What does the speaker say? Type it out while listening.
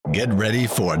Get ready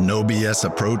for a no BS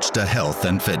approach to health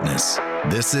and fitness.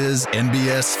 This is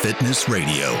NBS Fitness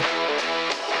Radio.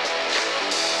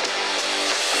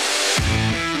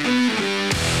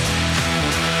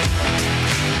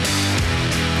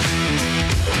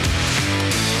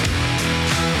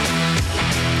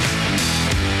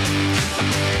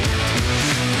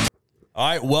 All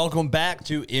right, welcome back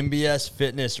to NBS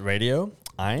Fitness Radio.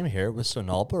 I am here with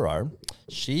Sonal Barad.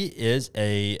 She is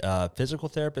a physical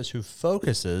therapist who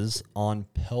focuses on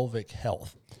pelvic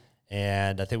health.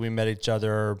 And I think we met each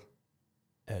other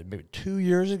maybe 2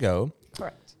 years ago.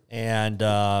 Correct. And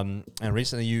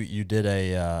recently you did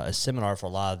a seminar for a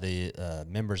lot of the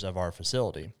members of our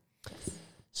facility.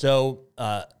 So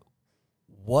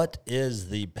what is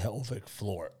the pelvic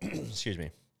floor? Excuse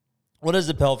me. What is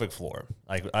the pelvic floor?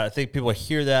 Like, I think people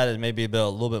hear that as maybe a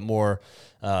little bit more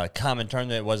common term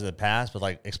than it was in the past, but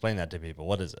like, explain that to people.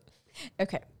 What is it?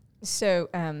 Okay. So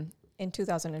in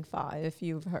 2005, if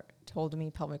you've told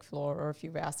me pelvic floor, or if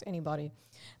you've asked anybody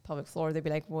pelvic floor, they'd be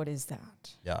like, what is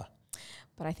that? Yeah.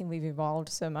 But I think we've evolved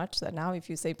so much that now if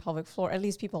you say pelvic floor, at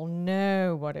least people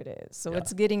know what it is. So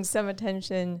it's getting some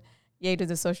attention, yay to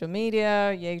the social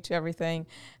media, yay to everything.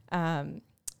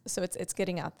 So it's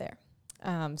getting out there.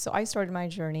 So I started my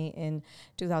journey in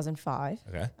 2005.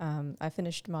 Okay. I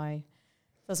finished my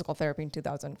physical therapy in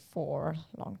 2004,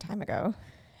 a long time ago.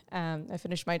 I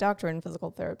finished my doctorate in physical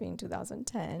therapy in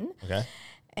 2010. Okay.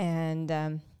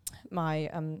 And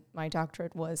my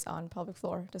doctorate was on pelvic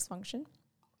floor dysfunction.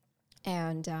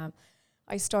 And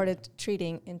I started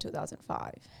treating in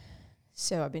 2005.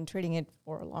 So I've been treating it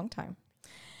for a long time.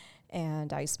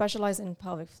 And I specialize in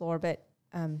pelvic floor, but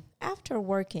after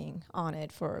working on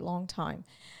it for a long time,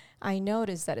 I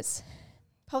noticed that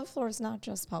pelvic floor is not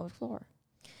just pelvic floor.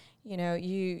 You know,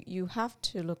 you have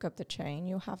to look up the chain,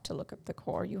 you have to look up the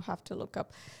core, you have to look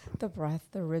up the breath,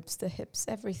 the ribs, the hips,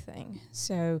 everything.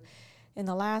 So in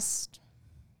the last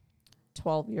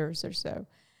 12 years or so,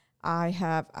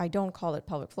 I don't call it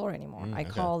pelvic floor anymore. I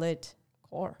call it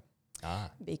core.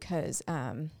 Because,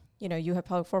 you have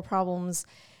pelvic floor problems,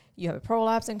 you have a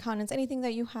prolapse, incontinence, anything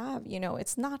that you have,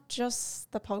 it's not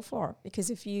just the pelvic floor. Because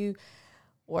if you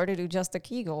were to do just the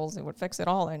Kegels, it would fix it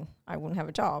all and I wouldn't have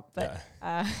a job. But,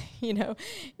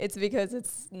 it's because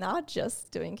it's not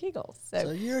just doing Kegels.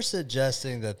 So you're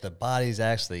suggesting that the body's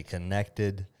actually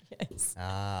connected? Yes.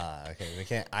 Okay. We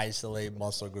can't isolate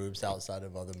muscle groups outside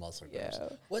of other muscle groups. Yeah.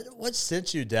 What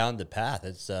sent you down the path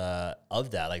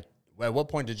of that? Like, at what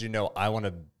point did you know I want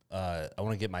to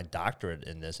get my doctorate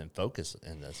in this and focus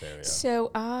in this area?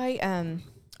 So I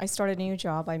started a new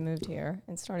job. I moved here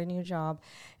and started a new job,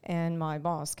 and my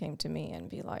boss came to me and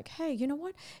be like, "Hey, you know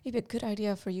what? It'd be a good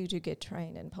idea for you to get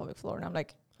trained in pelvic floor." And I'm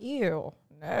like, "Ew,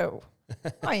 no,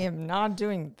 I am not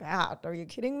doing that. Are you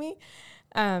kidding me?"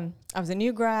 I was a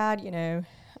new grad.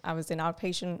 I was in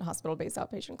hospital-based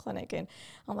outpatient clinic, and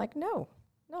I'm like, "No,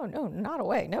 not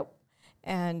away, nope."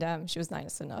 And she was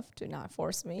nice enough to not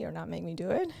force me or not make me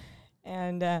do it.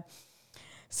 And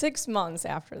 6 months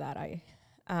after that, I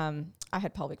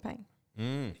had pelvic pain.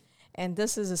 And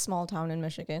this is a small town in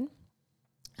Michigan.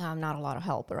 Not a lot of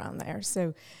help around there.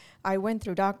 So I went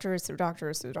through doctors,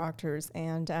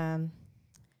 and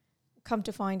come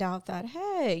to find out that,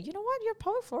 hey, you know what? Your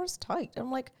pelvic floor is tight. And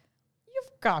I'm like,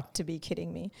 you've got to be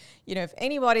kidding me. If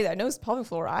anybody that knows pelvic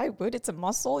floor, I would. It's a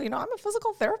muscle. I'm a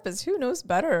physical therapist. Who knows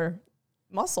better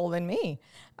muscle than me?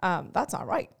 That's not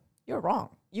right. You're wrong.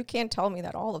 You can't tell me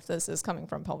that all of this is coming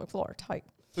from pelvic floor tight.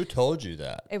 Who told you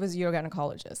that? It was a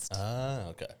urogynecologist.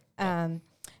 Okay.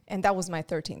 And that was my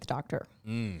 13th doctor.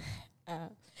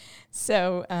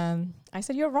 So I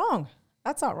said, you're wrong.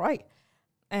 That's not right.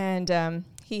 And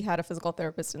he had a physical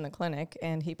therapist in the clinic,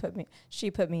 and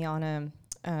she put me on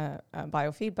a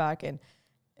biofeedback, and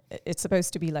it's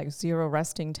supposed to be like 0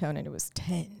 resting tone, and it was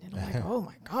 10. And I'm like, oh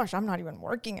my gosh, I'm not even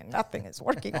working, and nothing is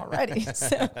working already.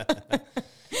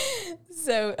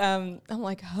 So I'm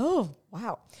like, oh,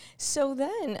 wow. So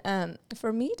then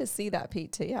for me to see that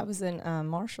PT, I was in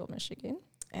Marshall, Michigan,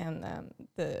 and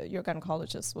the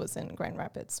urogynecologist was in Grand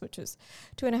Rapids, which is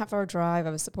 2.5-hour drive.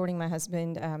 I was supporting my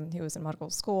husband. He was in medical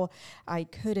school. I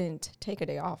couldn't take a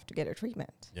day off to get a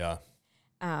treatment. Yeah.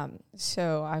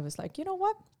 So I was like, you know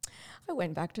what? I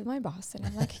went back to my boss and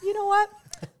I'm like, you know what?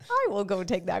 I will go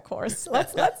take that course.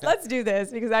 Let's do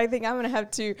this, because I think I'm going to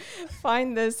have to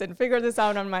find this and figure this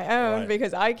out on my own,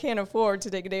 because I can't afford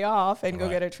to take a day off and go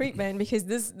get a treatment, because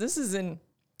this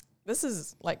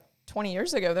is like 20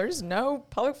 years ago. There's no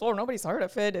pelvic floor. Nobody's heard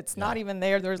of it. It's not even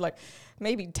there. There's like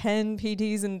maybe 10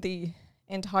 PTs in the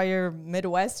entire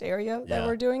Midwest area that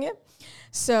were doing it.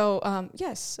 So,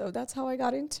 so that's how I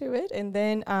got into it. And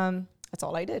then that's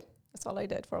all I did. That's all I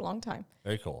did for a long time.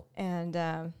 Very cool. And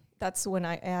that's when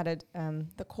I added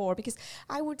the core, because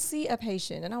I would see a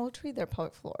patient and I will treat their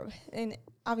pelvic floor. And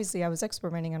obviously I was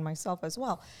experimenting on myself as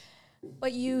well.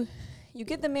 But you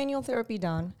get the manual therapy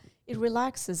done. It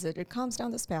relaxes it. It calms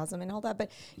down the spasm and all that.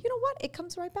 But you know what? It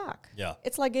comes right back. Yeah.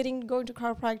 It's like going to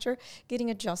chiropractor, getting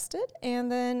adjusted, and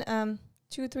then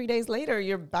 2-3 days later,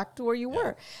 you're back to where you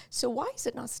were. So why is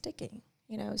it not sticking?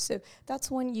 You know, so that's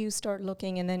when you start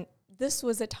looking. And then this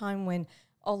was a time when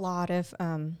a lot of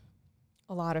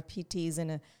PTs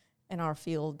in our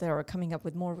field, they were coming up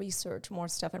with more research, more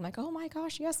stuff. And I'm like, oh my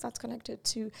gosh, yes, that's connected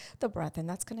to the breath, and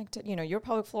that's connected. You know, your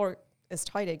pelvic floor is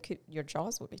tight, your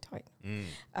jaws would be tight.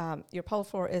 Your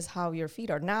pelvic floor is how your feet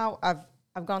are. Now I've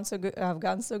gotten so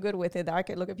good with it that I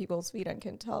can look at people's feet and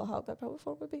can tell how the pelvic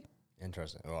floor would be.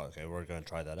 Interesting. Well, okay, we're going to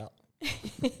try that out.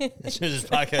 As soon as this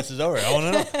podcast is over, I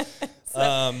want to know.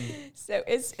 So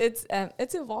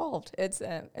it's evolved. It's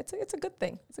a good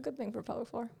thing. It's a good thing for pelvic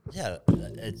floor. Yeah,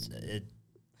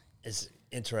 it's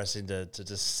interesting to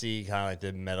just see kind of like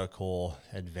the medical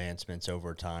advancements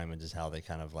over time and just how they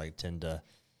kind of like tend to.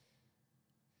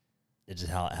 It's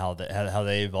just how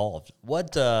they evolved.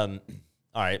 What? All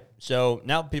right. So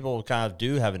now people kind of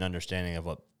do have an understanding of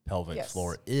what pelvic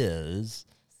floor is.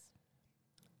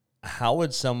 How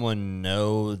would someone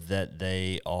know that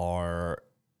they have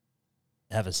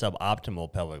a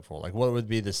suboptimal pelvic floor? Like, what would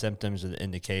be the symptoms or the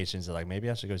indications that, like, maybe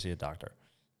I should go see a doctor?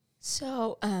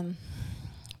 So,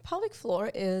 pelvic floor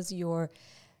is your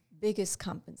biggest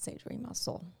compensatory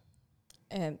muscle.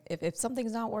 And if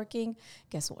something's not working,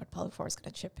 guess what? Pelvic floor is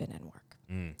going to chip in and work.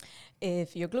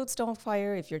 If your glutes don't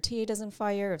fire, if your TA doesn't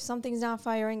fire, if something's not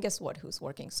firing, guess what? Who's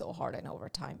working so hard and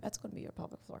overtime? That's going to be your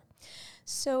pelvic floor.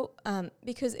 So,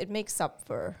 because it makes up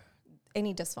for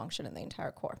any dysfunction in the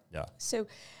entire core. Yeah. So,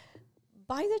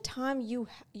 by the time you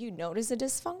notice a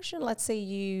dysfunction, let's say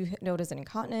you notice an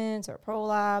incontinence or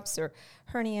prolapse or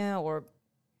hernia or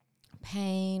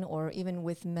pain, or even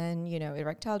with men,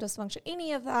 erectile dysfunction,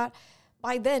 any of that,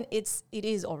 by then it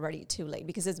is already too late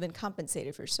because it's been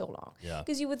compensated for so long. Yeah.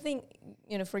 Because you would think,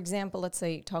 for example, let's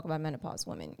say talk about menopause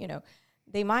women,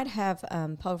 they might have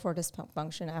pelvic floor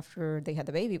dysfunction after they had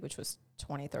the baby, which was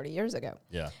 20, 30 years ago.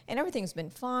 Yeah. And everything's been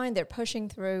fine. They're pushing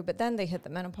through, but then they hit the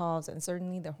menopause and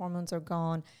certainly their hormones are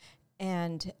gone.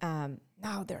 And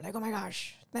now they're like, oh my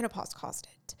gosh, menopause caused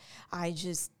it.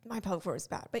 My pelvic floor is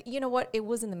bad. But you know what? It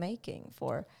was in the making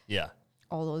for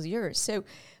all those years. So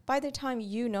by the time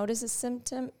you notice a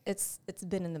symptom, it's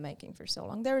been in the making for so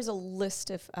long. There is a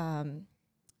list of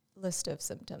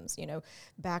symptoms.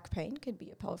 Back pain could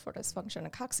be a pelvic floor dysfunction. A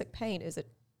coccyx pain is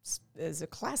a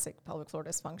classic pelvic floor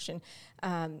dysfunction.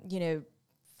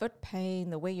 Foot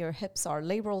pain, the way your hips are,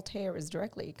 labral tear is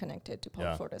directly connected to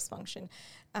pelvic floor dysfunction.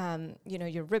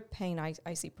 Your rib pain,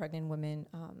 I see pregnant women,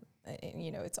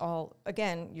 it's all,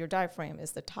 again, your diaphragm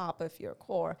is the top of your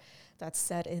core that's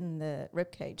set in the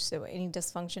rib cage. So any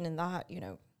dysfunction in that,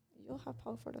 you'll have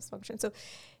pelvic floor dysfunction. So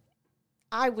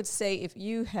I would say if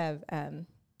you have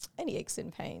any aches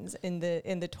and pains in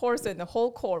the torso and the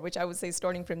whole core, which I would say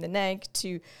starting from the neck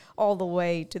to all the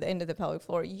way to the end of the pelvic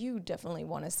floor, you definitely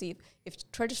want to see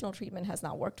if traditional treatment has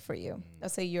not worked for you.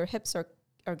 Let's say your hips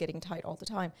are getting tight all the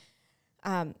time,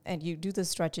 and you do the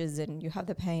stretches and you have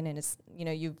the pain, and it's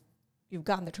you've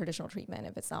gotten the traditional treatment.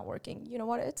 If it's not working, you know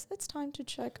what? It's time to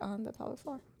check on the pelvic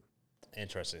floor.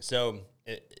 Interesting. So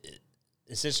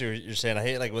essentially, you're saying I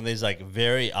hate like when these like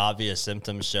very obvious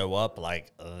symptoms show up,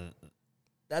 like.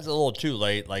 That's a little too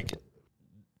late. Like, it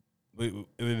would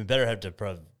be better have to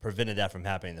prevented that from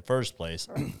happening in the first place.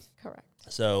 Correct.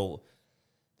 So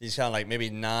these kind of like maybe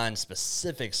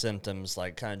non-specific symptoms,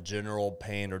 like kind of general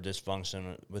pain or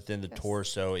dysfunction within the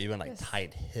torso, even like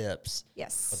tight hips.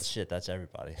 Yes. But shit, that's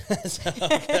everybody.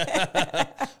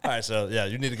 All right. So yeah,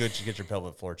 you need to go get your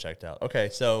pelvic floor checked out. Okay.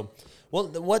 So,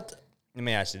 let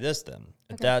me ask you this then.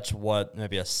 If that's what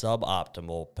maybe a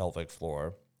suboptimal pelvic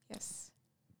floor. Yes.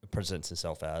 Presents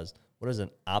itself as, what does an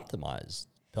optimized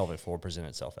pelvic floor present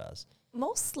itself as?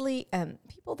 Mostly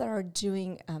people that are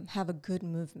doing have a good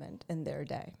movement in their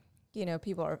day.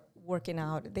 People are working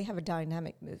out, they have a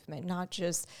dynamic movement, not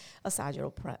just a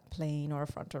sagittal plane or a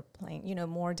frontal plane,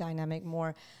 more dynamic,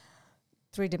 more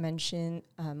three-dimension,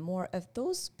 more of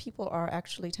those people are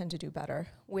actually tend to do better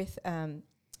with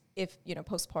if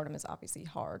postpartum is obviously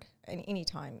hard, and any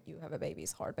time you have a baby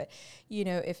is hard, but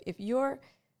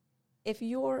if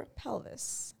your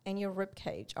pelvis and your rib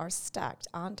cage are stacked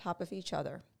on top of each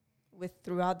other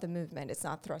throughout the movement, it's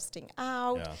not thrusting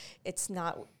out. Yeah. It's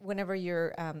not whenever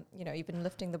you're, even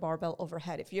lifting the barbell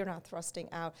overhead, if you're not thrusting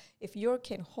out, if you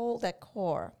can hold that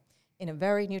core in a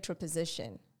very neutral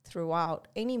position throughout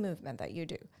any movement that you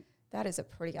do, that is a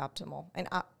pretty optimal. And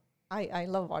I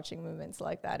love watching movements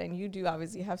like that. And you do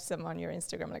obviously have some on your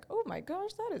Instagram, like, oh my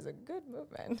gosh, that is a good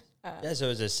movement. Yeah, so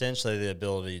it's essentially the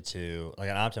ability to, like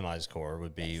an optimized core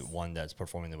would be one that's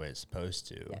performing the way it's supposed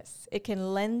to. Yes, it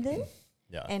can lengthen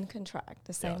Yeah. and contract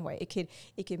the same way.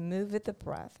 It can move with the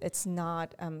breath. It's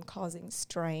not causing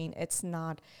strain. It's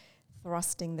not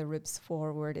thrusting the ribs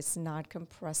forward. It's not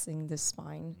compressing the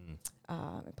spine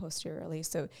posteriorly.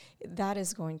 So that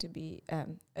is going to be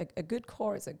a good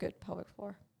core is a good pelvic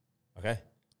floor. Okay.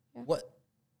 Yeah.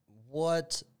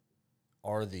 What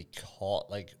are the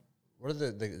what are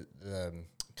the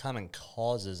common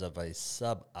causes of a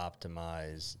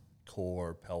suboptimized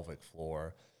core pelvic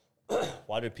floor?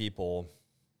 Why do people?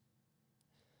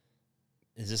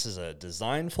 Is this a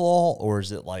design flaw, or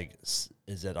is it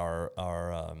our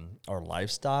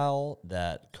lifestyle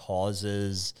that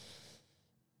causes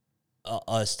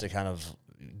us to kind of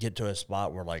get to a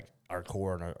spot where like our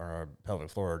core and our pelvic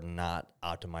floor are not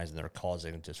optimized and they're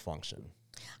causing dysfunction?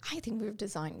 I think we've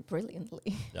designed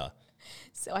brilliantly. Yeah.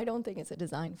 So I don't think it's a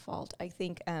design fault. I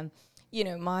think,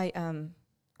 my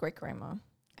great-grandma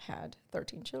had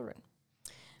 13 children.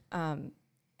 And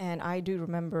I do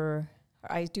remember,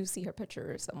 I do see her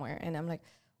picture somewhere, and I'm like,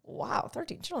 wow,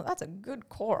 13 children, that's a good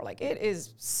core. Like, it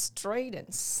is straight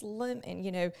and slim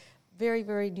and, very,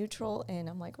 very neutral. And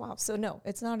I'm like, wow. So no,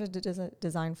 it's not a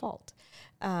design fault.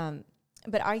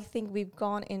 But I think we've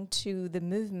gone into the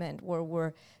movement where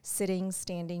we're sitting,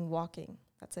 standing, walking.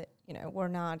 That's it.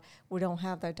 We don't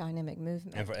have that dynamic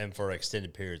movement. And for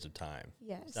extended periods of time.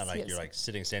 Yes. It's not like you're like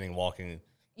sitting, standing, walking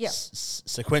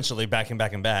sequentially back and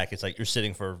back and back. It's like you're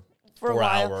sitting for 4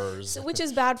 hours. So, which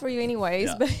is bad for you anyways.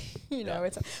 Yeah. But,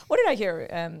 it's, what did I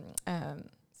hear?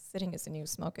 Sitting is the new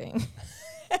smoking.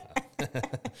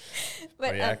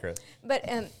 Pretty accurate. But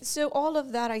so all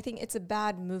of that, I think it's a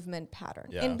bad movement pattern.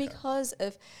 Yeah, and because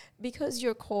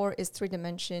your core is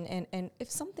 3-dimension, and if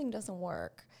something doesn't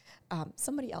work,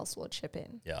 somebody else will chip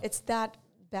in. Yeah. It's that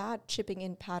bad chipping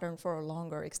in pattern for a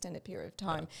longer extended period of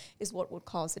time is what would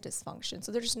cause a dysfunction.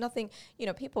 So there's nothing,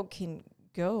 people can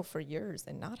go for years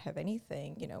and not have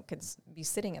anything, could be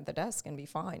sitting at the desk and be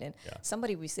fine. And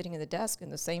somebody will be sitting at the desk in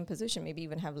the same position, maybe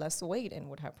even have less weight and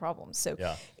would have problems. So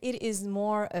it is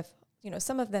more of,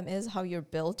 some of them is how you're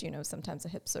built. Sometimes the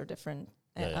hips are different,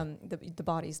 the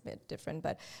body's a bit different,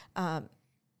 but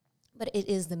it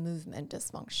is the movement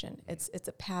dysfunction. It's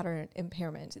a pattern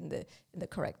impairment in the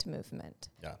correct movement.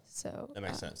 Yeah. So that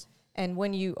makes sense. And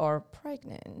when you are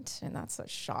pregnant, and that's a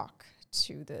shock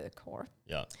to the core.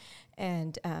 Yeah.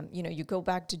 And you go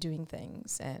back to doing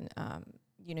things, and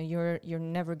you're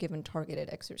never given targeted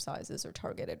exercises or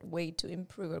targeted way to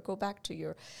improve or go back to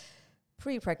your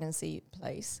pre-pregnancy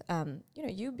place. I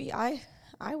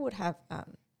would have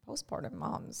postpartum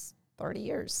moms 30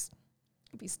 years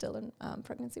be still in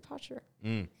pregnancy posture.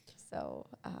 So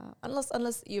unless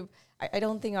I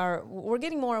don't think we're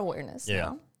getting more awareness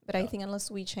now, but I think unless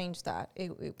we change that,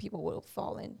 people will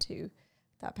fall into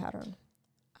that pattern.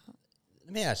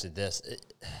 Let me ask you this.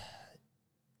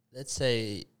 Let's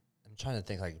say, I'm trying to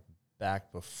think like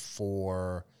back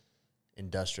before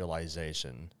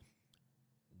industrialization,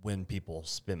 when people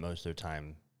spent most of their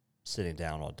time sitting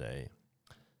down all day,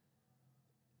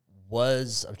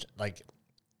 was like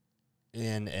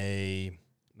in a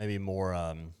maybe more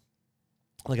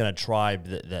like in a tribe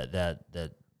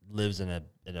that lives in a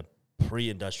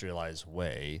pre-industrialized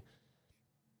way.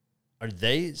 Are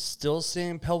they still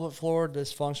seeing pelvic floor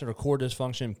dysfunction or core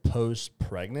dysfunction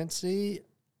post-pregnancy?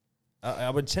 I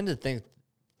would tend to think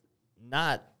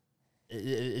not.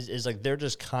 It's like they're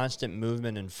just constant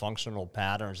movement and functional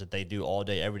patterns that they do all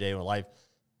day, every day of life,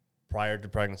 prior to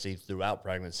pregnancy, throughout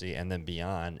pregnancy, and then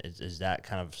beyond. Is that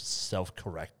kind of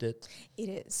self-corrected? It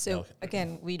is. So,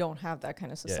 again, we don't have that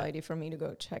kind of society for me to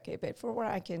go check it. But for what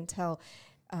I can tell,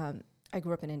 I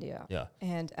grew up in India. Yeah.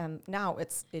 And now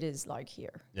it is like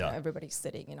here. Yeah. Everybody's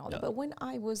sitting and all that. But when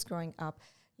I was growing up,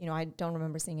 I don't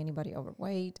remember seeing anybody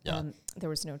overweight. Yeah. There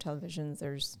was no televisions.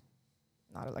 There's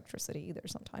not electricity either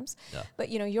sometimes. Yeah. But,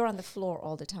 you're on the floor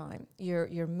all the time.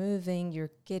 You're moving.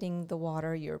 You're getting the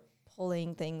water. You're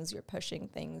pulling things. You're pushing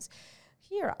things.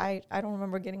 Here, I don't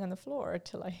remember getting on the floor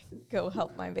till I go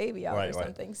help my baby out or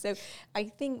something. Right. So I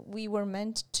think we were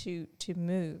meant to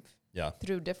move. Yeah.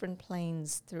 Through different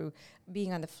planes, through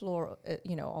being on the floor,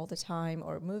 all the time,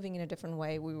 or moving in a different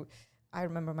way. I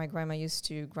remember my grandma used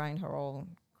to grind her own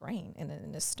grain in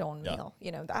a stone mill.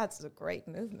 That's a great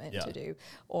movement to do.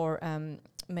 Or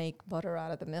make butter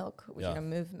out of the milk, which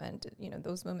movement.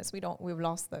 Those movements we've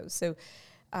lost those. So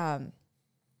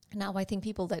now I think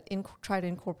people that try to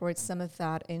incorporate some of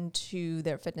that into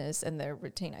their fitness and their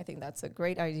routine, I think that's a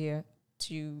great idea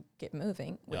to get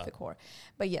moving with the core.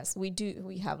 But yes,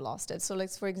 we have lost it. So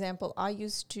like, for example, I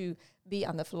used to be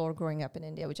on the floor growing up in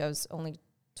India, which I was only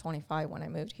 25 when I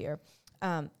moved here.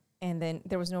 And then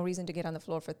there was no reason to get on the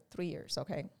floor for 3 years.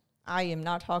 Okay. I am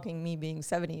not talking me being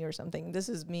 70 or something. This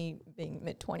is me being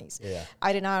mid-20s. Yeah.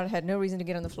 I had no reason to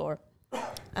get on the floor.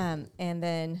 And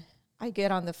then I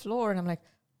get on the floor and I'm like,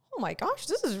 oh my gosh,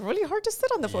 this is really hard to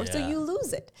sit on the floor. So you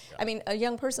lose it. Yeah. I mean, a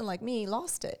young person like me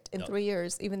lost it in 3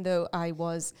 years, even though I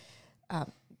was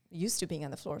used to being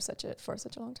on the floor for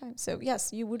such a long time. So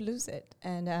yes, you would lose it.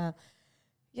 And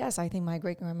yes, I think my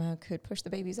great-grandma could push the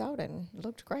babies out and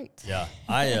looked great. Yeah.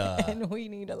 And we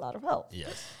need a lot of help.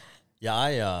 Yes.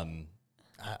 Yeah,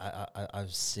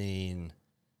 I've seen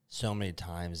so many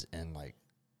times in like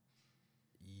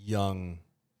young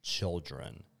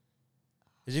children.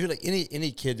 Because you like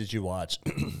any kid that you watch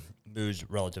moves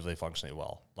relatively functionally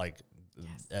well, like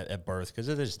at birth,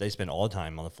 because they spend all the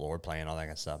time on the floor playing all that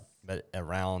kind of stuff. But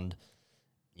around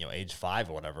age 5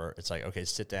 or whatever, it's like, okay,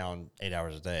 sit down 8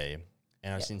 hours a day.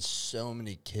 And I've seen so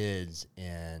many kids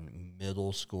in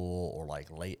middle school or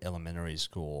like late elementary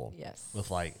school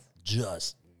with like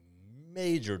just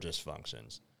major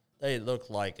dysfunctions. They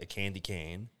look like a candy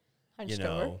cane.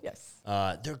 Over. Yes.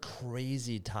 They're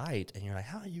crazy tight, and you're like,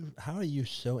 how are you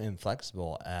so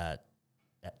inflexible at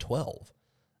 12?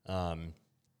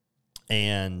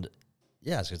 And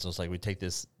yeah, so it's like we take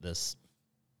this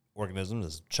organism,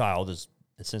 this child is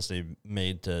essentially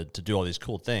made to do all these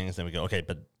cool things, then we go, okay,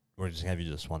 but we're just gonna have you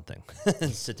do this one thing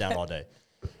and sit down all day.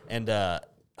 And I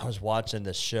was watching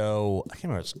this show, I can't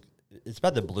remember, it's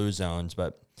about the blue zones,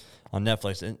 but on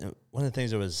Netflix, and one of the things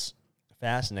that was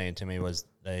fascinating to me was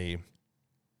they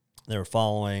were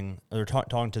talking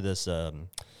to this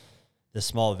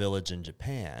small village in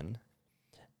Japan,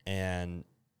 and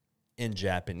in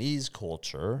Japanese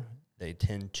culture, they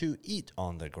tend to eat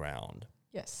on the ground.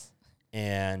 Yes.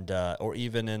 And or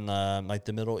even in like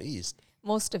the Middle East,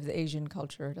 most of the Asian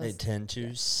culture does. They tend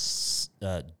to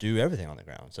do everything on the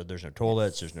ground. So there's no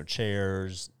toilets, there's no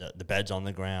chairs, the bed's on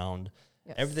the ground,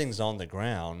 everything's on the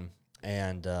ground,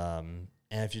 and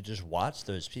if you just watch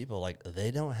those people, like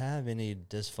they don't have any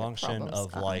dysfunction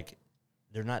of like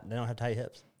they don't have tight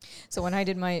hips. So when I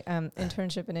did my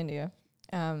internship in India,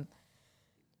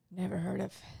 never heard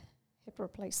of hip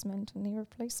replacement, knee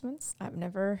replacements. I've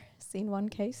never seen one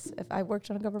case. If I worked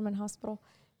in a government hospital,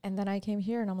 and then I came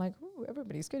here and I'm like, ooh,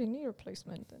 everybody's getting knee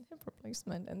replacement and hip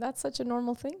replacement, and that's such a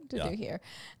normal thing to do here.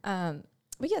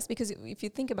 But yes, because if you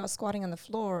think about squatting on the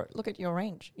floor, look at your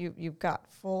range. You've got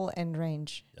full end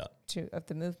range of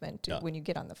the movement when you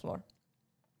get on the floor.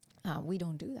 We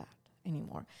don't do that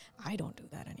anymore. I don't do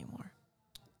that anymore.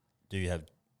 Do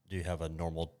you have a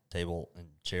normal table and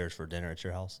chairs for dinner at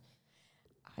your house?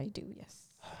 I do, yes.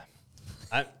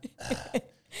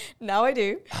 Now I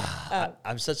do.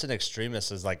 I'm such an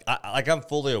extremist. Is like I'm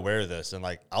fully aware of this, and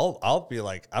like I'll be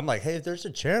like, I'm like, hey, if there's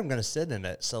a chair, I'm gonna sit in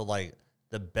it. So like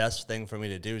the best thing for me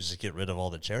to do is just get rid of all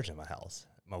the chairs in my house.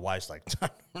 My wife's like,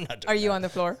 I'm not doing Are you on the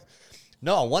floor?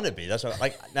 No, I want to be. That's what,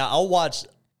 like now I'll watch.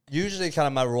 Usually, kind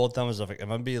of my rule of thumb is if I'm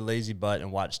gonna be a lazy butt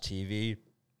and watch TV,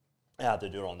 I have to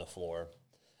do it on the floor.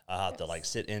 I have to like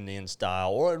sit Indian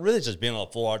style, or really just being on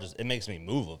the floor. It makes me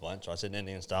move a bunch. So I sit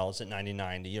Indian style, I sit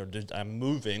 90-90, or just, I'm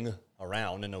moving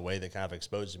around in a way that kind of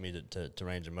exposes me to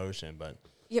range of motion. But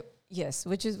yes,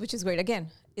 which is great. Again,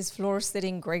 is floor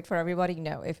sitting great for everybody?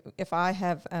 No. If I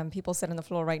have people sit on the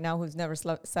floor right now who's never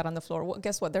sat on the floor, well,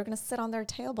 guess what? They're going to sit on their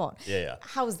tailbone. Yeah.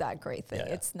 How is that a great thing?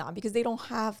 Yeah. It's not, because they don't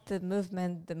have the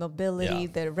movement, the mobility,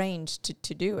 the range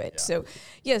to do it. Yeah. So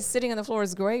yes, sitting on the floor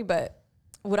is great, but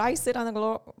would I sit on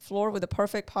the floor with a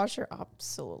perfect posture?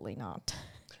 Absolutely not.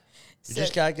 You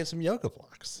just gotta get some yoga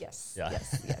blocks. Yes,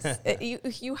 yes.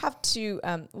 You have to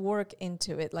work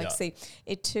into it. Like say,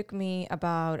 it took me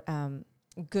about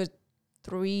good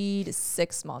 3 to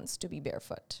 6 months to be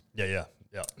barefoot. Yeah.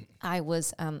 I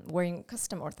was wearing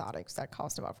custom orthotics that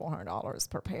cost about $400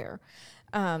 per pair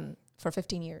for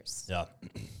 15 years. Yeah.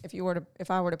 If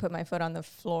I were to put my foot on the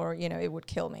floor, it would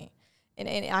kill me. And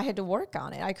I had to work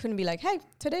on it. I couldn't be like, hey,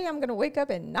 today I'm going to wake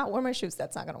up and not wear my shoes.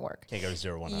 That's not going to work. Can't go to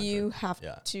 0 100. You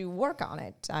have to work on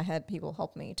it. I had people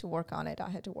help me to work on it. I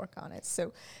had to work on it.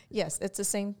 So, yes, it's the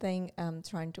same thing,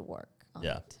 trying to work on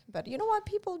it. But you know what?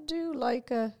 People do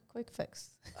like a quick fix.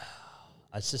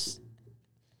 I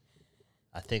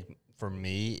think for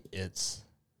me, it's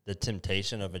the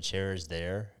temptation of a chair is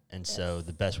there. And so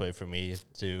the best way for me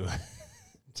to...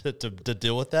 To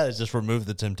deal with that is just remove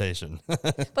the temptation.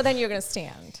 But then you're gonna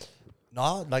stand.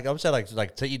 No, like I would say,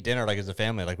 like to eat dinner, like as a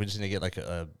family, like we just need to get like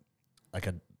a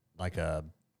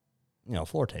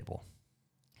floor table.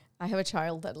 I have a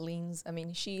child that leans. I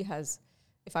mean, she has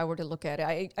if I were to look at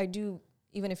it, I do,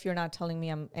 even if you're not telling me,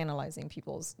 I'm analyzing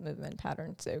people's movement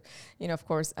patterns. So, of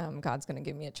course, God's going to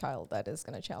give me a child that is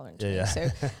going to challenge me. So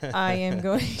I am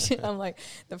going to, I'm like,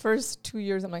 the first 2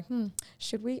 years, I'm like,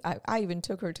 should we? I even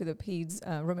took her to the peds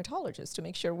rheumatologist to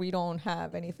make sure we don't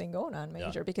have anything going on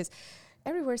major, because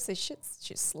everywhere says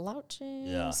she's slouching.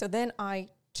 Yeah. So then I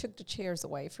took the chairs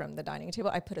away from the dining table.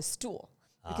 I put a stool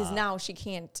because now she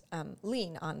can't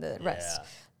lean on the rest.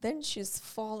 Then she's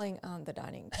falling on the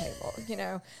dining table,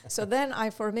 So then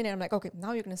for a minute, I'm like, okay,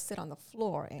 now you're going to sit on the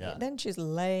floor. And then she's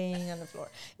laying on the floor,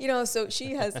 so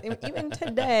she has, even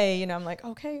today, I'm like,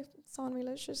 okay, Sonal,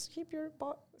 let's just keep your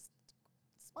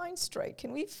spine straight.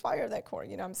 Can we fire that core?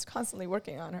 I'm constantly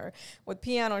working on her with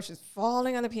piano. She's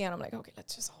falling on the piano. I'm like, okay,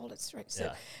 let's just hold it straight.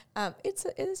 So it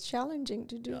is challenging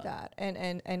to do that.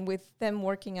 And with them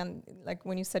working on, like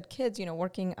when you said kids,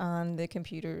 working on the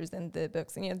computers and the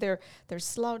books, and they're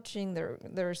slouching.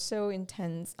 They're so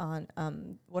intense on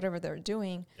whatever they're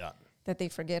doing that they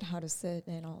forget how to sit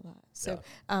and all that. So,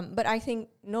 but I think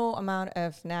no amount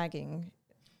of nagging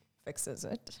fixes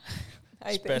it.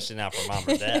 Especially now for mom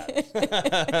or dad.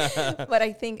 But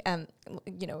I think,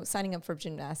 signing up for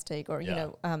gymnastic or,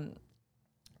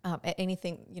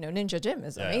 anything, Ninja Gym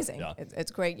is amazing. Yeah. It's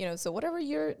great, so whatever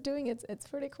you're doing, it's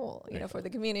pretty cool, for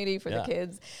the community, for the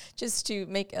kids, just to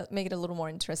make it a little more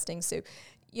interesting. So,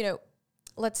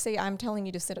 let's say I'm telling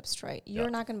you to sit up straight. You're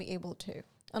not going to be able to.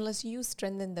 Unless you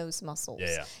strengthen those muscles,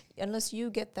 unless you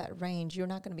get that range, you're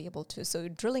not going to be able to. So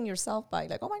drilling yourself by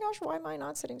like, oh my gosh, why am I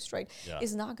not sitting straight?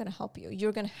 Is not going to help you.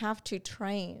 You're going to have to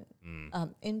train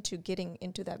into getting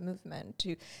into that movement,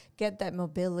 to get that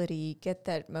mobility, get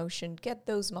that motion, get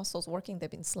those muscles working.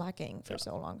 They've been slacking for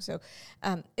so long. So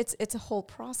it's a whole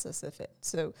process of it.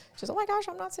 So just, oh my gosh,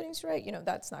 I'm not sitting straight.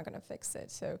 That's not going to fix it.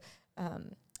 So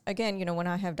again, when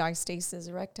I have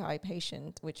diastasis recti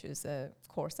patient, which is a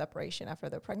core separation after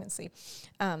their pregnancy,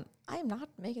 I am not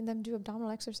making them do abdominal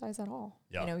exercise at all.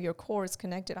 Your core is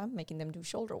connected. I'm making them do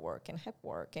shoulder work and hip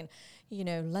work and,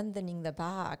 lengthening the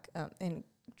back and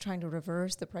trying to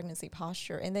reverse the pregnancy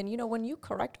posture. And then, when you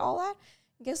correct all that,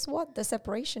 guess what? The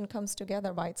separation comes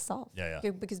together by itself.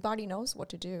 Because body knows what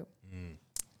to do.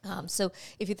 So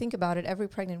if you think about it, every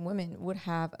pregnant woman would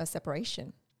have a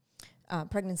separation.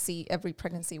 Every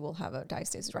pregnancy will have a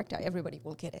diastasis recti. Everybody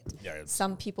will get it.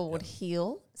 Some people would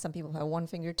heal. Some people have one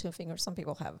finger, two fingers. Some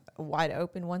people have a wide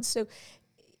open one. So,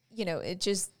 it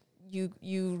just,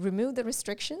 you remove the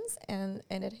restrictions and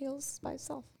it heals by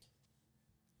itself.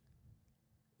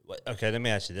 Okay, let me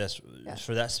ask you this.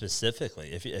 For that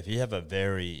specifically, if you have a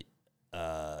very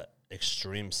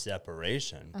extreme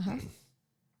separation,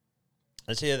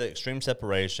 let's say you have the extreme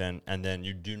separation and then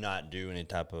you do not do any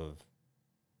type of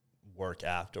work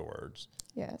afterwards.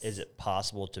 Yes. Is it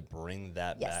possible to bring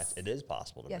that back? It is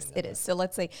possible to bring that back. Yes, it is. So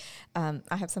let's say I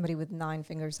have somebody with 9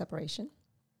 finger separation.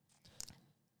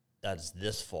 That's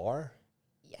this far?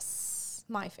 Yes.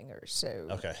 My fingers. So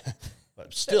okay.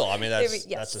 But still, I mean,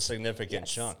 that's a significant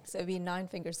chunk. So it'd be 9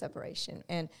 finger separation.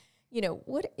 And,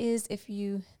 what is, if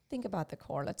you think about the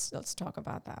core, let's talk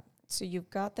about that. So you've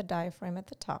got the diaphragm at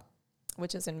the top,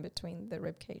 which is in between the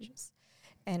rib cages.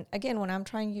 And again, when I'm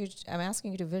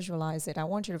asking you to visualize it, I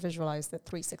want you to visualize the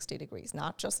 360 degrees,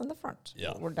 not just in the front.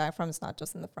 Where diaphragm is not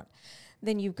just in the front.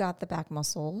 Then you've got the back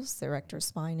muscles, the erector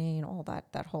spinae, all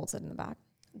that holds it in the back.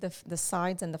 The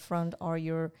sides and the front are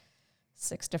your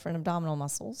 6 different abdominal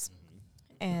muscles.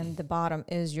 And the bottom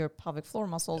is your pelvic floor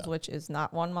muscles, which is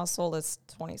not one muscle, it's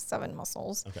 27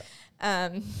 muscles. Okay.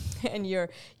 And your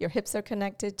hips are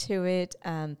connected to it.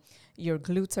 Your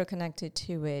glutes are connected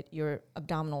to it. Your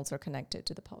abdominals are connected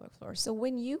to the pelvic floor. So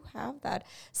when you have that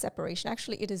separation,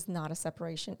 actually it is not a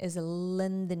separation, it's a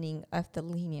lengthening of the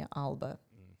linea alba.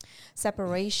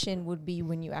 Separation would be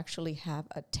when you actually have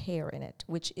a tear in it,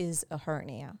 which is a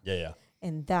hernia.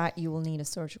 And that you will need a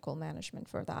surgical management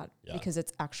for that because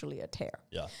it's actually a tear.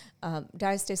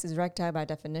 Diastasis recti, by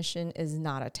definition, is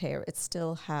not a tear. It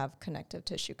still have connective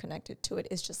tissue connected to it.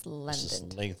 It's just lengthened. It's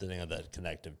just lengthening of that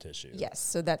connective tissue. Yes.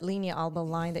 So that linea alba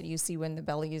line that you see when the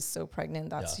belly is so pregnant,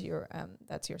 that's your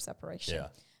separation.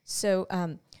 So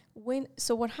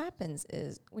so what happens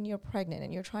is when you're pregnant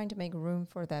and you're trying to make room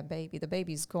for that baby, the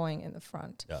baby's going in the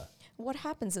front. What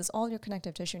happens is all your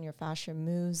connective tissue and your fascia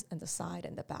moves in the side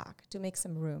and the back to make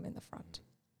some room in the front.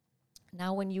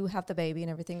 Now when you have the baby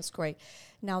and everything's great,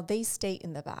 now they stay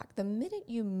in the back. The minute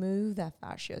you move that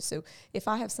fascia, so if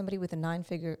I have somebody with a 9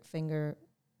 finger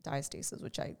diastasis,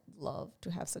 which I love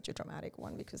to have such a dramatic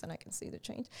one because then I can see the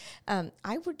change,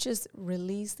 I would just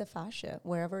release the fascia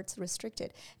wherever it's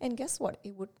restricted. And guess what?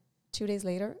 It would, 2 days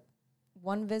later,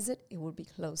 one visit, it would be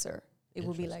closer It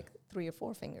will be like 3 or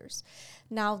 4 fingers.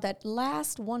 Now, that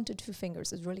last 1 to 2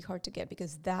 fingers is really hard to get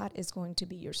because that is going to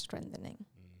be your strengthening.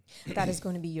 That is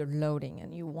going to be your loading,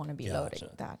 and you want to be loading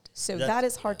that. So that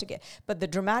is hard to get. But the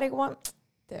dramatic one,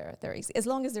 they're easy. As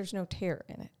long as there's no tear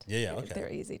in it. Yeah, okay.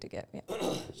 They're easy to get. Yeah.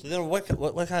 So then what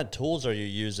kind of tools are you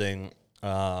using?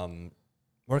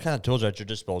 What kind of tools are at your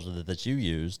disposal that you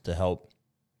use to help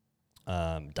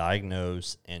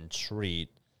diagnose and treat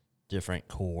different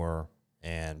core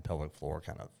and pelvic floor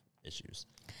kind of issues?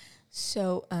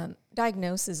 So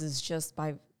diagnosis is just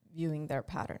by viewing their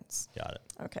patterns. Got it.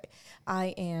 Okay.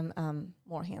 I am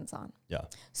more hands-on. Yeah.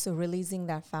 So releasing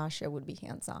that fascia would be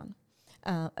hands-on.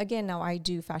 Again, now I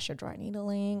do fascia dry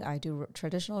needling. I do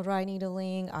traditional dry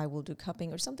needling. I will do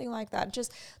cupping or something like that.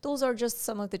 Just those are just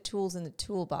some of the tools in the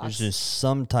toolbox. There's just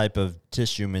some type of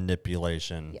tissue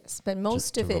manipulation. Yes, but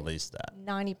most of it, release that.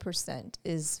 90%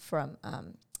 is from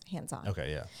hands-on.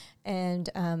 Okay, yeah. And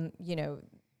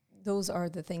those are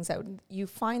the things that you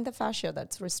find the fascia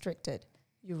that's restricted.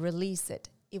 You release it.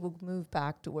 It will move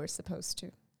back to where it's supposed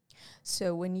to.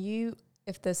 So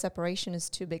if the separation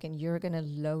is too big and you're going to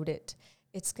load it,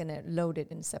 it's going to load it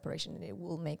in separation, and it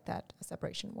will make that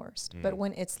separation worse. But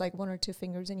when it's like 1 or 2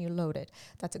 fingers and you load it,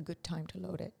 that's a good time to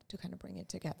load it to kind of bring it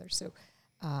together. So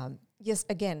yes,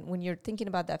 again, when you're thinking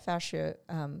about that fascia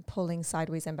pulling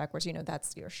sideways and backwards,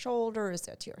 that's your shoulders,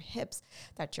 that's your hips,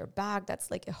 that's your back. That's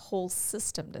like a whole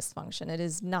system dysfunction. It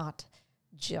is not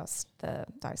just the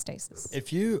diastasis.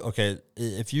 If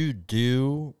you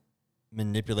do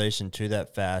manipulation to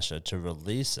that fascia to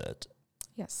release it,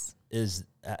 yes,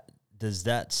 does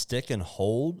that stick and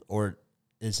hold, or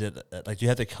is it like you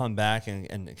have to come back and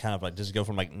kind of like just go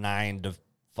from like 9 to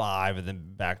 5 and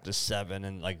then back to 7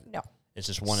 and like no, it's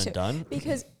just one and done?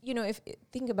 Because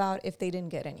think about if they didn't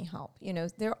get any help,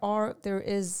 there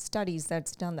is studies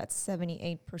that's done that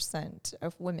 78%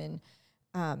 of women,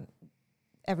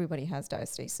 everybody has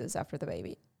diastasis after the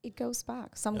baby. It goes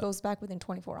back. Some goes back within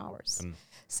 24 hours.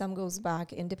 Some goes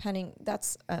back in depending.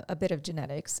 That's a bit of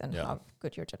genetics and how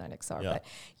good your genetics are. Yeah.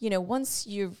 But once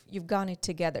you've gone it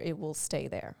together, it will stay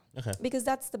there. Okay. Because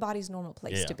that's the body's normal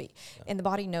place to be, and the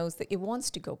body knows that it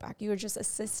wants to go back. You're just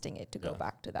assisting it to go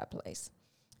back to that place.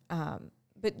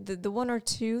 But the 1 or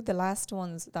 2, the last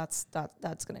ones, that's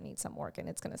going to need some work, and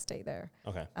it's going to stay there.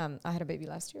 Okay. I had a baby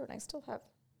last year, and I still have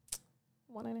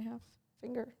 1.5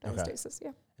 finger diastasis.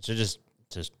 Yeah. So just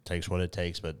takes what it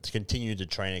takes, but to continue to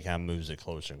train, it kind of moves it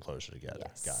closer and closer together.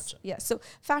 Yes. Gotcha. Yeah. So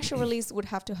fascial release would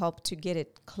have to help to get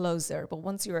it closer, but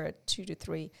once you're at 2 to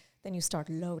 3, then you start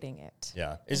loading it.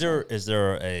 Yeah. Is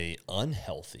there a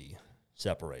unhealthy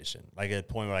separation, like at a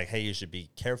point where like, hey, you should be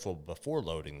careful before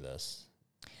loading this,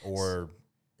 or?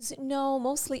 No,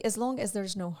 mostly as long as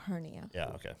there's no hernia. Yeah.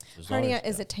 Okay. Hernia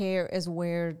is a tear, is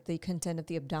where the content of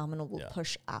the abdominal will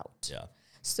push out. Yeah.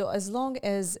 So as long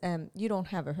as you don't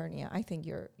have a hernia, I think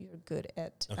you're good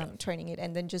at training it,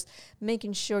 and then just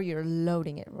making sure you're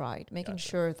loading it right, making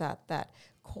sure that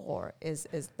core is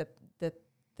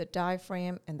the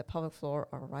diaphragm and the pelvic floor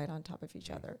are right on top of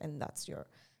each other, and that's your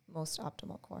most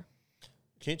optimal core.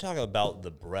 Can you talk about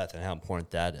the breath and how important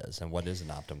that is, and what is an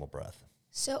optimal breath?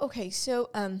 So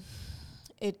I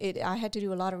had to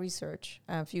do a lot of research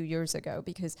a few years ago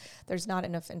because there's not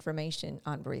enough information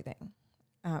on breathing.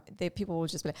 People will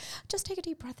just be like, just take a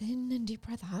deep breath in and deep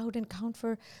breath out and count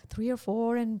for 3 or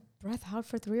 4 and breath out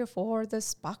for 3 or 4,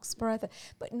 this box breath.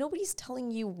 But nobody's telling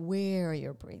you where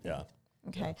you're breathing. Yeah.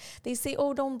 Okay. Yeah. They say,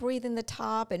 oh, don't breathe in the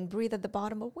top and breathe at the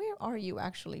bottom. But where are you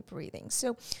actually breathing?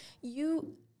 So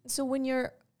when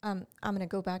you're, I'm going to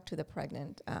go back to the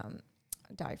pregnant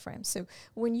diaphragm. So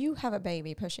when you have a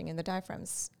baby pushing in, the diaphragm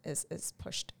is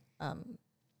pushed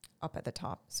up at the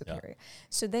top, superior. Yeah.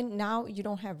 So then now you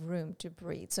don't have room to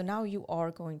breathe. So now you are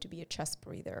going to be a chest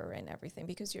breather and everything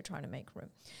because you're trying to make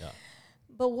room. Yeah.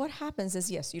 But what happens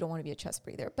is, yes, you don't want to be a chest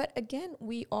breather. But again,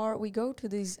 we go to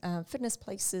these fitness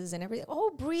places and everything.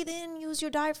 Oh, breathe in, use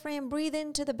your diaphragm, breathe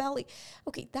into the belly.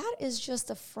 Okay, that is just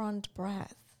the front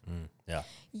breath. Yeah.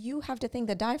 You have to think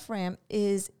the diaphragm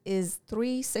is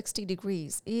 360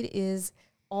 degrees. It is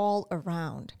all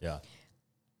around. Yeah.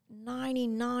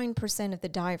 99% of the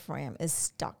diaphragm is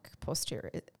stuck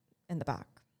posterior in the back.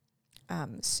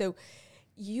 So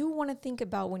you want to think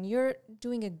about when you're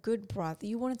doing a good breath,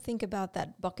 you want to think about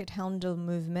that bucket handle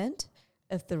movement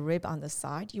of the rib on the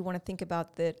side. You want to think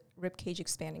about the rib cage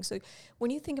expanding. So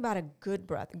when you think about a good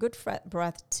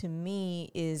breath to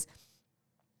me is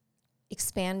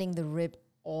expanding the rib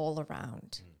all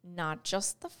around, not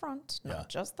just the front, not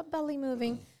just the belly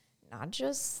moving, not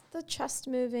just the chest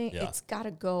moving. Yeah. It's got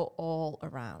to go all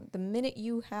around. The minute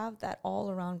you have that all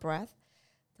around breath,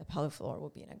 the pelvic floor will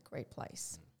be in a great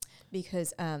place.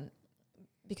 because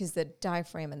the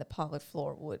diaphragm and the pelvic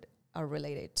floor are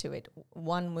related to it.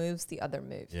 One moves, the other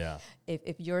moves. Yeah.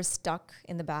 If you're stuck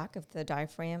in the back of the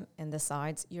diaphragm and the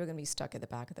sides, you're going to be stuck at the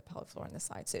back of the pelvic floor and the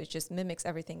sides. So it just mimics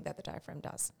everything that the diaphragm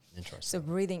does. Interesting. So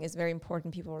breathing is very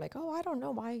important. People are like, oh, I don't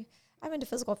know why. I went to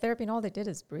physical therapy and all they did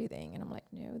is breathing. And I'm like,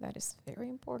 no, that is very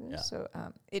important. Yeah. So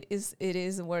it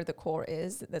is where the core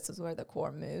is. This is where the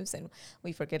core moves. And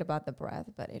we forget about the breath,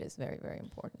 but it is very, very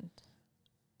important.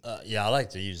 I like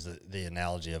to use the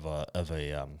analogy of a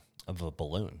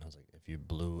balloon. I was like, if you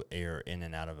blew air in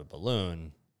and out of a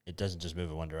balloon, it doesn't just move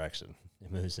in one direction.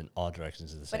 It moves in all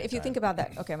directions at the same time. But if you think about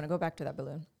that, okay, I'm going to go back to that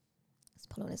balloon. This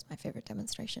balloon is my favorite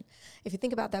demonstration. If you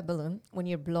think about that balloon, when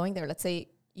you're blowing there, let's say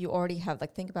you already have,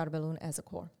 think about a balloon as a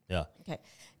core. Yeah. Okay.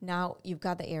 Now you've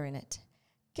got the air in it.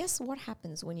 Guess what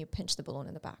happens when you pinch the balloon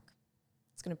in the back?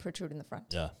 It's going to protrude in the front.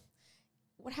 Yeah.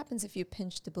 What happens if you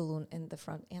pinch the balloon in the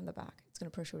front and the back? It's going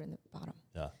to protrude in the bottom.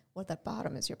 Yeah. Well, that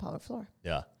bottom is your pelvic floor.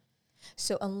 Yeah.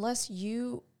 So when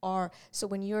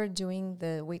you're doing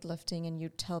the weightlifting and you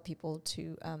tell people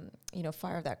to,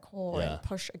 fire that core and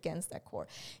push against that core,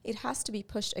 it has to be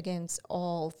pushed against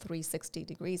all 360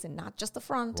 degrees and not just the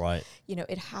front. Right.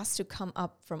 It has to come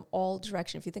up from all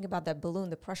directions. If you think about that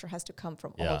balloon, the pressure has to come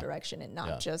from all direction and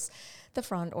not just the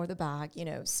front or the back,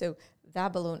 So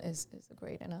that balloon is a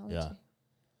great analogy.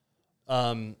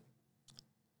 Yeah.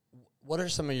 What are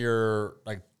some of your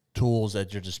tools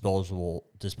at your disposal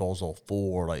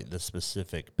for the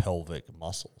specific pelvic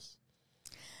muscles?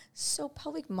 So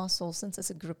pelvic muscles, since it's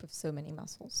a group of so many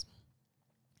muscles,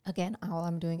 again, all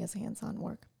I'm doing is hands-on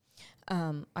work.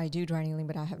 I do dry needling,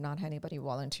 but I have not had anybody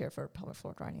volunteer for pelvic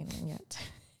floor dry needling yet.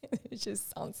 It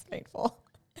just sounds painful.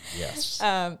 Yes.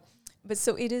 But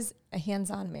so it is a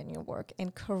hands-on manual work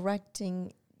and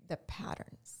correcting the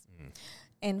patterns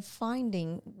and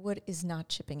finding what is not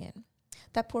chipping in.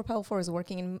 That poor pelvic floor is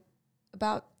working in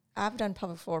I've done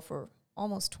pelvic floor for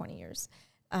almost 20 years.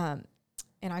 And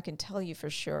I can tell you for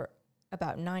sure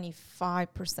about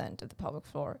 95% of the pelvic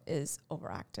floor is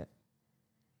overactive.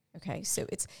 Okay, so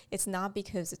it's not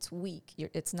because it's weak.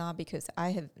 It's not because I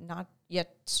have not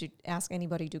yet to ask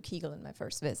anybody to do Kegel in my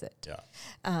first visit.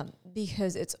 Yeah.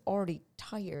 Because it's already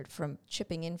tired from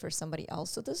chipping in for somebody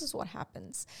else. So this is what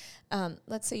happens.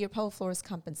 Let's say your pelvic floor is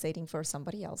compensating for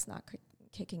somebody else not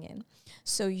kicking in.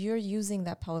 So you're using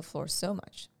that pelvic floor so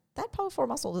much. That pelvic floor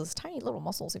muscle is tiny little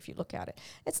muscles if you look at it.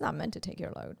 It's not meant to take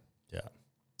your load. Yeah.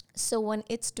 So when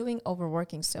it's doing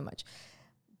overworking so much,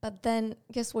 but then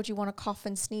guess what? You want to cough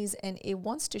and sneeze and it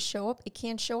wants to show up. It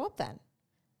can't show up then.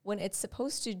 When it's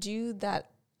supposed to do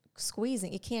that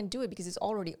squeezing, it can't do it because it's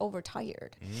already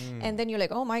overtired. And then you're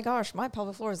like, oh my gosh, my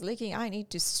pelvic floor is leaking. I need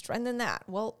to strengthen that.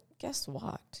 Well, guess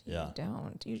what? You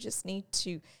don't. You just need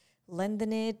to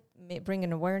lengthen it, bring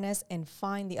an awareness, and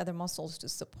find the other muscles to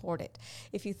support it.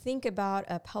 If you think about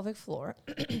a pelvic floor,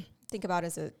 think about it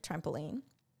as a trampoline.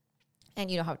 And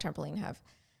you know how trampoline have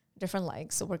different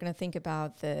legs. So we're going to think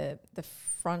about the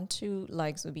front two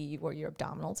legs would be where your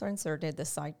abdominals are inserted. The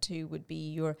side two would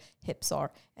be your hips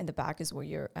are. And the back is where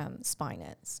your spine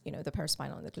is, the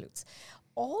paraspinal and the glutes.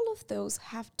 All of those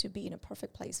have to be in a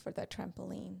perfect place for that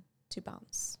trampoline to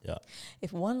bounce. Yeah.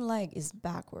 If one leg is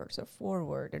backwards or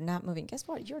forward or not moving, guess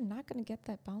what? You're not going to get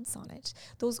that bounce on it.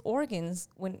 Those organs,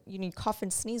 when you need cough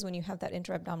and sneeze, when you have that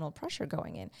intra-abdominal pressure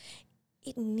going in,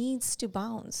 it needs to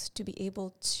bounce to be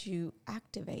able to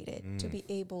activate it, to be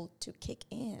able to kick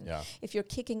in. Yeah. If you're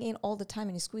kicking in all the time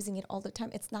and you're squeezing it all the time,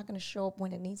 it's not going to show up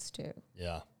when it needs to.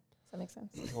 Yeah. Does that make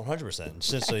sense? 100%. It's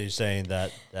just so you're saying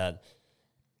that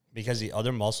because the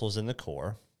other muscles in the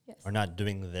core are not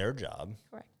doing their job.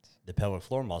 Correct. The pelvic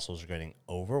floor muscles are getting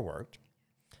overworked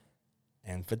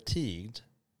and fatigued.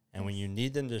 And when you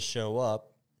need them to show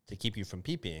up to keep you from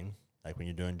peeing, like when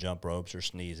you're doing jump ropes or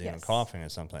sneezing or coughing or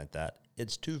something like that,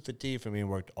 it's too fatigued from being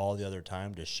worked all the other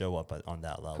time to show up on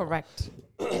that level. Correct.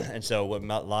 And so what a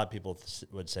lot of people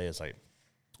would say is like,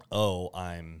 oh,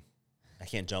 I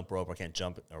can't jump rope, or I can't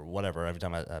jump or whatever. Every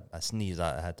time I sneeze,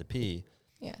 I had to pee.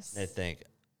 Yes. And they think,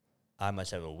 I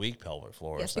must have a weak pelvic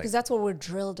floor. Yes, it's because that's what we're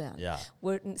drilled in. Yeah.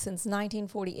 Since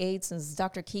 1948, since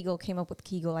Dr. Kegel came up with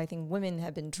Kegel, I think women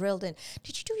have been drilled in.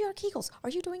 Did you do your Kegels? Are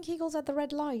you doing Kegels at the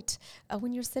red light?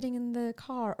 When you're sitting in the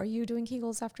car, are you doing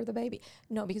Kegels after the baby?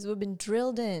 No, because we've been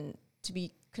drilled in to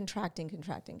be contracting.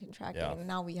 Yeah. And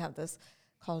now we have this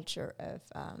culture of,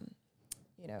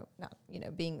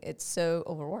 it's so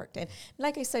overworked. And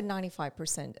like I said,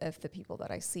 95% of the people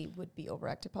that I see would be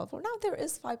overactive pelvic floor. Now there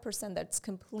is 5% that's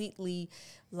completely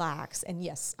lax. And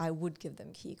yes, I would give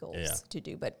them Kegels to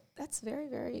do, but that's very,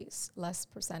 very less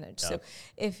percentage. Yeah. So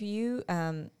if you,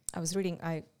 I was reading,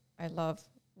 I love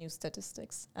new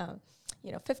statistics.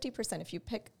 50%, if you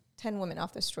pick 10 women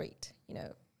off the street,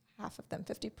 half of them,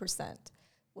 50%,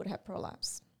 would have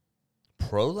prolapse.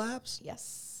 Prolapse?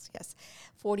 Yes.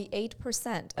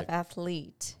 48% of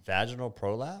athlete. Vaginal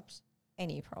prolapse?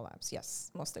 Any prolapse,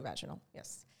 yes. Mostly vaginal,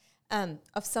 yes.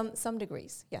 Of some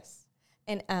degrees, yes.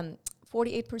 And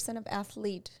 48% of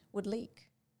athlete would leak.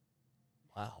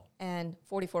 Wow. And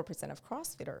 44% of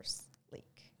CrossFitters leak.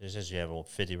 It's just you have a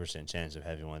 50% chance of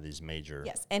having one of these major.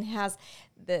 Yes, and has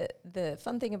the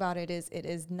fun thing about it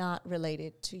is not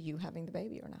related to you having the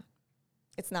baby or not.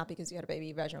 It's not because you had a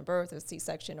baby, vaginal birth, or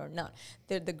C-section or not.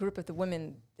 The group of the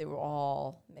women, they were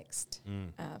all mixed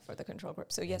for the control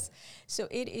group. So yes, so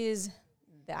it is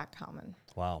that common.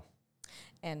 Wow.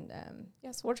 And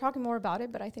yes, we're talking more about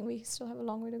it, but I think we still have a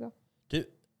long way to go.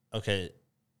 Okay,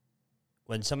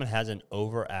 when someone has an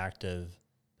overactive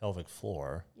pelvic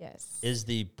floor, Yes. is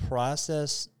the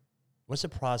process, what's the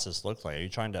process look like? Are you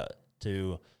trying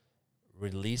to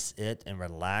release it and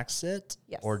relax it?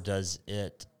 Yes. Or does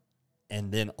it,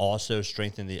 and then also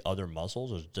strengthen the other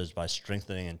muscles? Or does by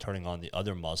strengthening and turning on the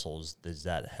other muscles, does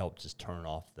that help just turn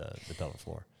off the pelvic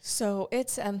floor? So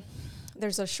it's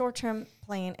there's a short-term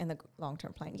plan and a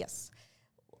long-term plan. Yes.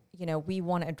 We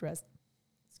want to address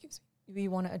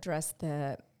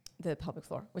the pelvic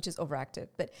floor, which is overactive,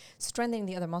 but strengthening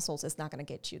the other muscles is not going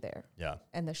to get you there. Yeah.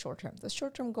 In the short term. The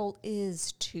short-term goal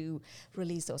is to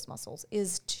release those muscles,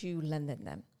 is to lengthen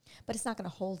them, but it's not going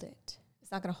to hold it.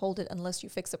 It's not going to hold it unless you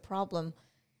fix a problem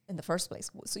in the first place.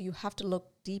 So you have to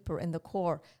look deeper in the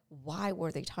core. Why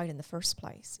were they tight in the first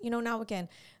place? Now again,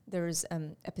 there's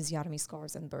episiotomy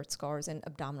scars and birth scars and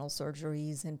abdominal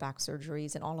surgeries and back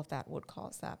surgeries, and all of that would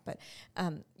cause that. But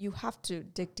you have to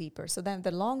dig deeper. So then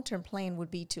the long-term plan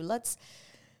would be to let's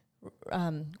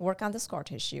work on the scar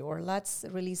tissue, or let's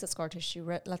release the scar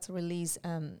tissue. Let's release,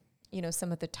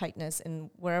 some of the tightness in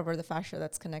wherever the fascia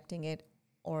that's connecting it,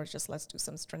 or just let's do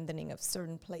some strengthening of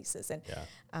certain places. And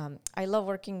I love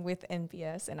working with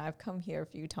NBS, and I've come here a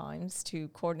few times to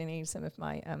coordinate some of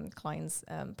my clients'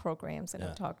 programs, and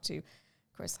I've talked to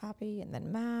Chris Happy, and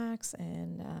then Max,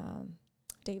 and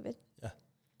David. Yeah.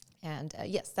 And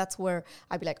yes, that's where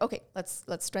I'd be like, okay, let's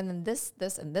strengthen this,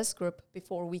 and this group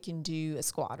before we can do a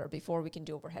squat, or before we can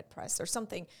do overhead press or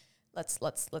something.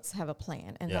 Let's have a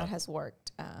plan, and that has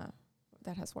worked.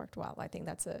 That has worked well. I think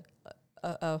that's a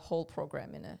whole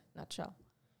program in a nutshell.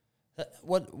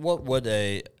 What would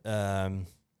kind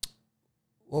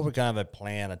of a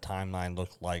plan, a timeline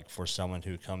look like for someone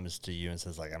who comes to you and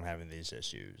says, like, I'm having these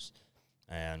issues?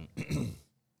 And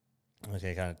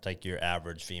okay, kind of take your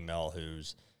average female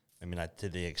who's, not to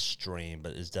the extreme,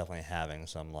 but is definitely having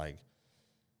some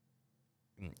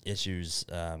issues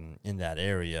in that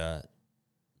area.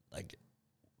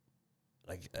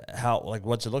 How,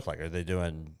 what's it look like? Are they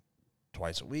doing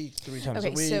twice a week, 3 times a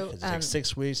week? So, it's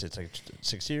 6 weeks. It's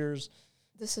 6 years.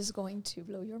 This is going to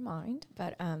blow your mind,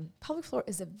 but pelvic floor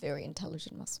is a very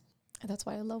intelligent muscle, and that's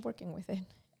why I love working with it.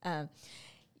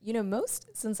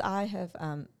 Since I have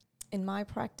in my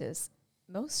practice,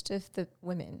 most of the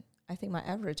women, I think my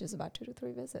average is about 2 to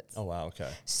 3 visits. Oh wow,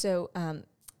 okay. So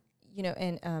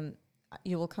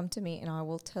you will come to me, and I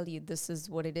will tell you this is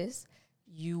what it is.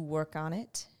 You work on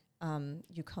it.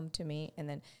 You come to me, and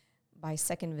then by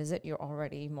second visit, you're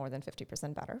already more than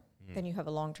 50% better. Then you have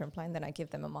a long-term plan. Then I give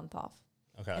them a month off.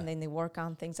 Okay. And then they work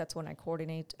on things. That's when I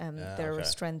coordinate their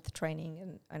strength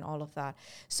training and all of that.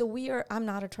 So I'm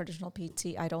not a traditional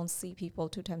PT. I don't see people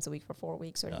 2 times a week for 4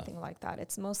 weeks or anything like that.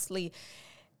 It's mostly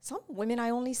some women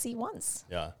I only see once.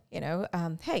 Yeah.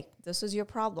 Hey, this is your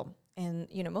problem. And,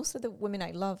 most of the women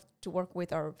I love to work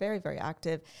with are very, very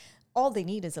active. All they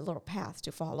need is a little path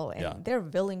to follow, and they're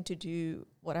willing to do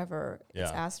whatever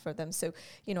is asked for them. So,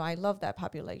 I love that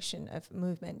population of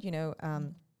movement,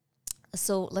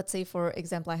 So let's say, for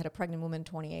example, I had a pregnant woman,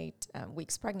 28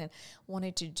 weeks pregnant,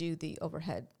 wanted to do the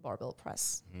overhead barbell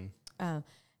press.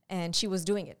 And she was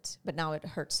doing it, but now it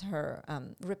hurts her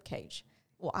rib cage.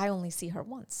 Well, I only see her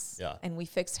once. Yeah. And we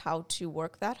fixed how to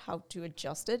work that, how to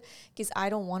adjust it, because I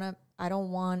don't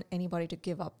want anybody to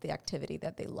give up the activity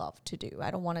that they love to do. I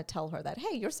don't want to tell her that,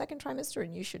 hey, you're second trimester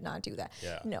and you should not do that.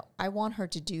 Yeah. No, I want her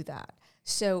to do that.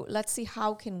 So let's see,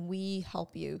 how can we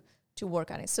help you to work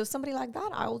on it? So somebody like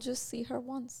that, I will just see her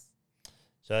once.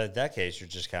 So in that case, you're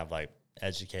just kind of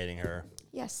educating her.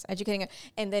 Yes, educating her.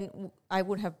 And then I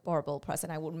would have barbell press,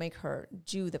 and I would make her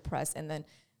do the press, and then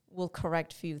we'll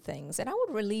correct few things, and I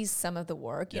would release some of the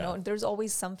work. You know, there's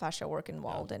always some fascia work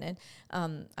involved in it.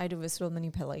 I do visceral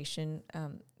manipulation,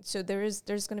 so there's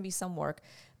going to be some work,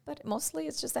 but mostly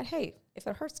it's just that, hey, if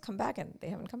it hurts, come back, and they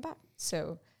haven't come back.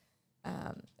 So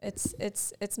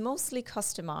It's mostly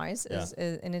customized,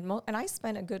 and I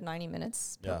spend a good 90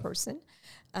 minutes per person.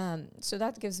 So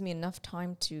that gives me enough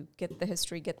time to get the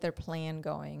history, get their plan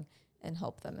going, and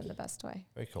help them in the best way.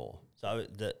 Very cool. So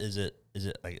is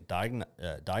it like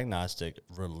diagnostic,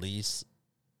 release,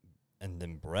 and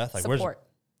then breath? Like Support.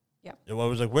 Yeah. Well, I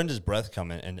was like, when does breath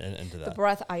come into that? The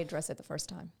breath, I address it the first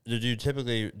time. Do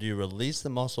you release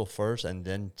the muscle first and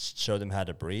then show them how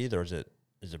to breathe, or is it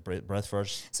breath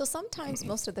first? So sometimes,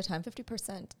 most of the time,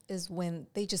 50% is when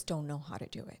they just don't know how to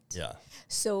do it. Yeah.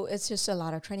 So it's just a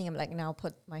lot of training. I'm like, now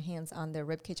put my hands on their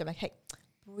rib cage. I'm like, hey,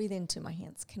 breathe into my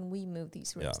hands. Can we move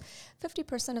these ribs?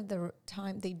 50% of the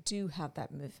time, they do have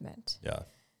that movement. Yeah.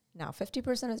 Now,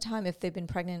 50% of the time, if they've been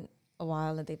pregnant a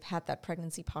while and they've had that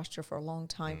pregnancy posture for a long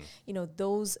time,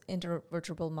 those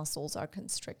intervertebral muscles are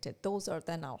constricted. Those are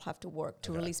then I'll have to work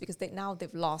to release because they've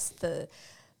lost the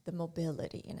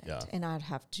mobility in it, and I'd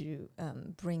have to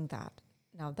bring that.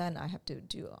 Now then I have to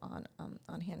do on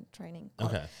hand training,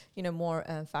 or, more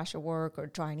fascia work or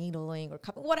dry needling or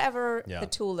whatever the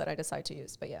tool that I decide to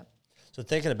use. But so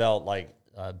thinking about like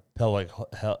pelvic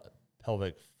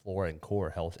floor and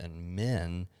core health in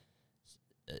men.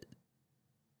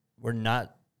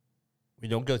 We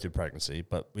don't go through pregnancy,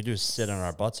 but we do sit on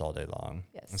our butts all day long.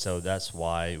 Yes. And so that's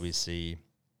why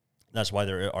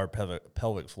there are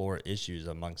pelvic floor issues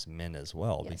amongst men as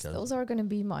well. Yes, because those are going to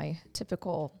be my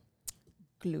typical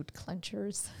glute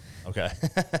clenchers. Okay.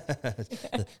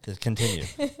 Continue.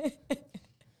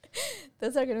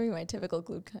 Those are going to be my typical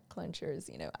glute clenchers.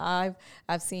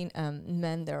 I've seen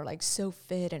men that are like so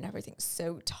fit and everything's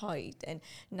so tight, and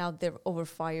now they've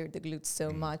overfired the glutes so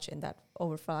much, and that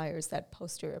overfires that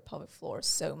posterior pelvic floor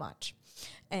so much.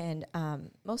 And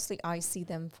mostly I see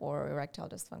them for erectile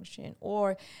dysfunction,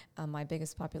 or my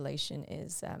biggest population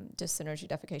is dyssynergy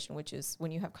defecation, which is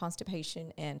when you have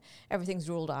constipation and everything's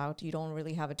ruled out. You don't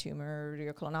really have a tumor.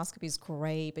 Your colonoscopy is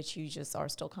great, but you just are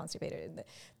still constipated.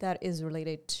 That is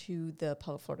related to the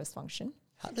pelvic floor dysfunction.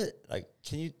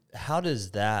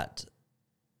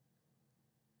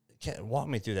 Walk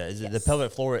me through that. Is it the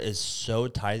pelvic floor is so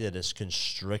tight that it's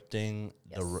constricting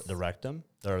the rectum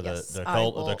or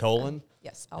the colon?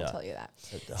 Yes, I'll tell you that.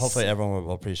 Hopefully everyone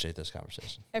will appreciate this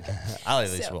conversation. Okay. I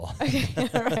at least will. Okay,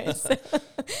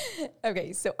 all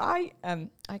right. So I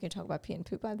can talk about pee and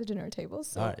poop at the dinner table.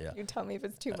 So you tell me if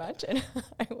it's too much, and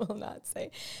I will not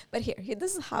say. But here,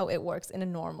 this is how it works in a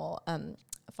normal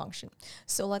function.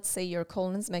 So let's say your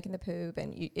colon's making the poop,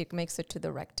 and it makes it to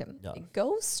the rectum. Yeah. It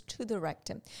goes to the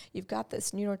rectum. You've got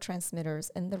this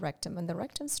neurotransmitters in the rectum, and the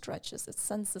rectum stretches. It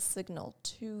sends the signal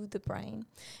to the brain.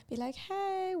 Be like,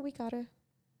 hey, we gotta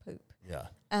poop. Yeah.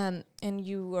 And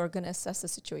you are going to assess the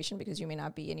situation because you may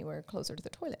not be anywhere closer to the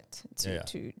toilet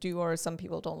to do, or some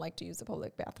people don't like to use the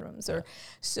public bathrooms.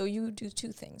 So you do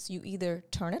two things. You either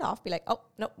turn it off, be like, oh,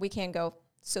 no, we can't go.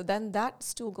 So then that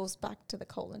stool goes back to the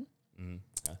colon.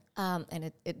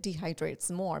 And it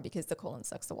dehydrates more because the colon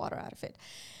sucks the water out of it.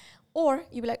 Or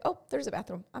you be like, oh, there's a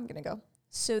bathroom. I'm going to go.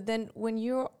 So then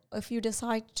if you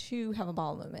decide to have a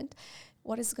bowel movement,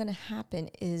 what is going to happen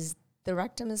is the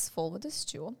rectum is full with the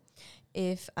stool.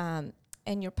 And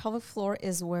your pelvic floor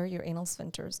is where your anal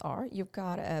sphincters are. You've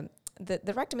got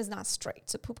the rectum is not straight,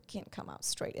 so poop can't come out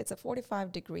straight. It's a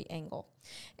 45-degree angle,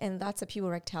 and that's a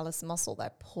puborectalis muscle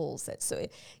that pulls it. So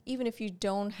even if you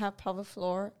don't have pelvic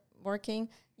floor working,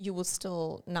 you will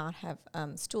still not have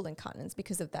stool incontinence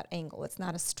because of that angle. It's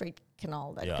not a straight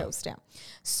canal that goes down.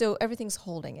 So everything's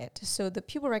holding it. So the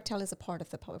puborectalis is a part of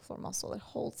the pelvic floor muscle. It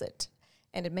holds it,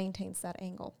 and it maintains that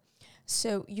angle.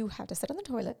 So you have to sit on the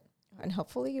toilet, and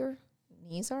hopefully your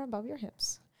knees are above your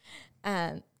hips.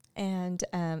 And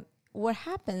what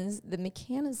happens, the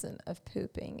mechanism of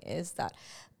pooping is that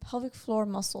pelvic floor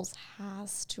muscles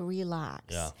has to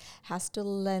relax, has to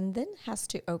lengthen, has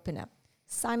to open up.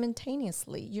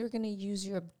 Simultaneously, you're going to use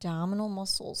your abdominal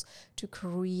muscles to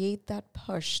create that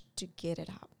push to get it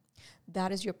out.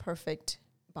 That is your perfect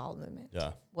bowel movement.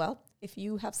 Yeah. Well, if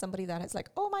you have somebody that is like,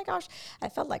 oh my gosh, I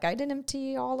felt like I didn't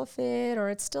empty all of it, or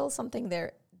it's still something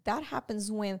there, that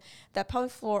happens when that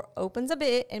pelvic floor opens a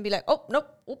bit and be like, oh, nope,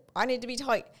 I need to be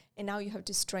tight. And now you have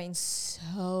to strain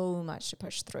so much to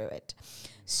push through it.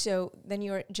 So then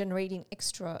you're generating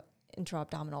extra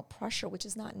intra-abdominal pressure, which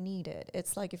is not needed.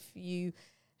 It's like if you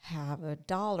have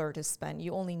 $1 to spend,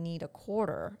 you only need a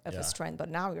quarter of a strength, but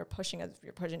now you're pushing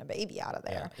a baby out of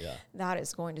there. Yeah. That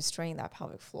is going to strain that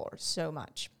pelvic floor so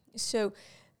much. So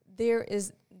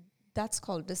that's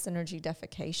called dyssynergy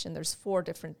defecation. There's 4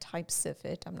 different types of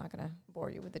it. I'm not going to bore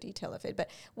you with the detail of it, but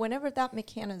whenever that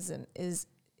mechanism is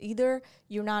either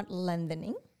you're not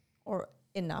lengthening or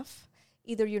enough,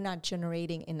 either you're not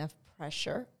generating enough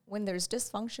pressure when there's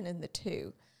dysfunction in the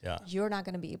two, you're not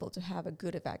going to be able to have a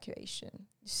good evacuation.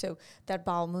 So that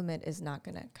bowel movement is not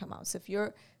going to come out. So if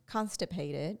you're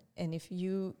constipated and if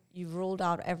you've ruled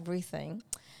out everything,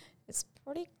 it's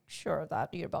pretty sure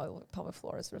that your pelvic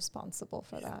floor is responsible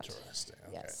for that. Interesting.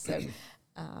 Okay. Yes. So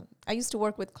I used to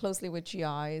work closely with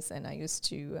GIs, and I used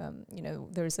to,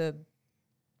 there's a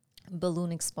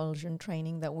balloon expulsion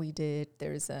training that we did.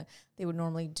 They would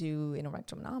normally do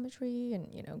rectometry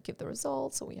and, give the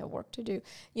results. So we have work to do.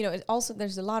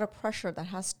 There's a lot of pressure that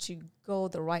has to go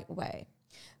the right way.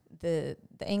 The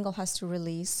angle has to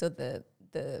release. So the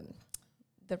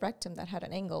rectum that had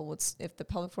an angle if the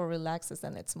pelvic floor relaxes,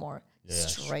 then it's more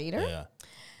straighter. Yeah.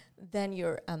 Then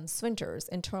your sphincters,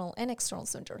 internal and external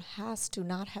sphincter, has to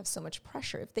not have so much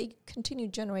pressure. If they continue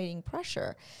generating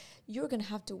pressure, you're going to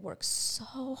have to work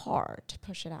so hard to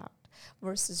push it out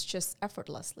versus just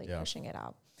effortlessly pushing it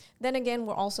out. Then again,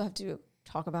 we'll also have to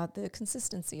talk about the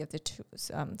consistency of the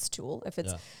stool. If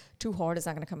it's too hard, it's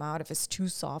not going to come out. If it's too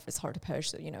soft, it's hard to push.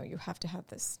 So, you have to have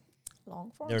this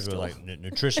long form There's stool.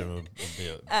 Nutrition would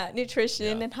be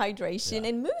nutrition and hydration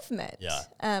and movement. Yeah.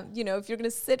 If you're going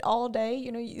to sit all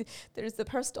day, there's the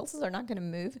peristalsis are not going to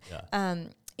move. Yeah.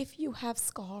 If you have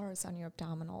scars on your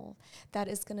abdominal, that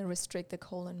is going to restrict the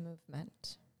colon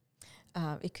movement.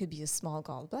 It could be a small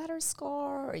gallbladder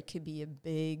scar, or it could be a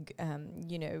big,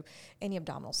 any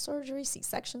abdominal surgery,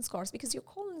 C-section scars, because your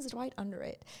colon is right under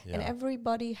it. Yeah. And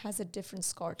everybody has a different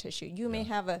scar tissue. You may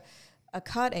have a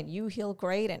cut and you heal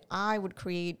great, and I would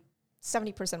create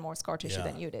 70% more scar tissue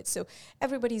than you did. So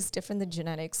everybody's different. The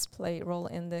genetics play a role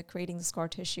in the creating the scar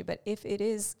tissue, but if it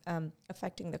is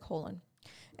affecting the colon,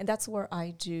 and that's where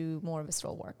I do more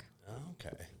visceral work.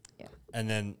 Okay. Yeah. And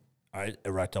then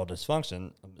erectile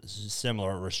dysfunction,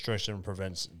 similar restriction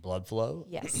prevents blood flow.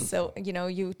 Yes. So,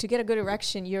 to get a good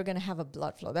erection, you're going to have a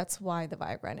blood flow. That's why the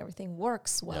Viagra and everything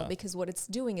works well, because what it's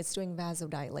doing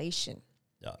vasodilation.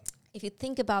 Yeah. If you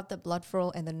think about the blood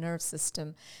flow and the nerve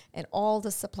system and all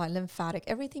the supply, lymphatic,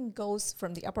 everything goes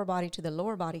from the upper body to the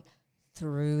lower body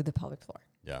through the pelvic floor.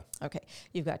 Yeah. Okay.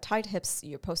 You've got tight hips.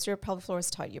 Your posterior pelvic floor is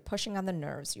tight. You're pushing on the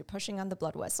nerves. You're pushing on the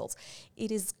blood vessels.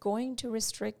 It is going to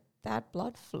restrict that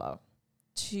blood flow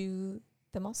to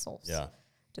the muscles. Yeah.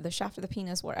 To the shaft of the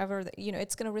penis, wherever,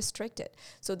 it's going to restrict it.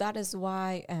 So that is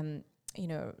why,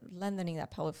 lengthening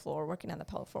that pelvic floor, working on the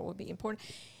pelvic floor would be important.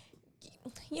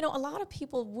 A lot of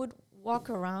people would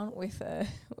walk around with a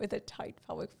tight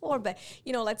pelvic floor, but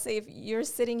let's say if you're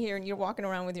sitting here and you're walking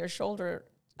around with your shoulder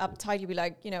up tight, you'd be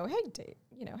like, hey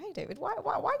David,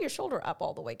 why your shoulder up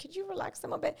all the way? Could you relax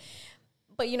them a bit?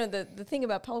 But the thing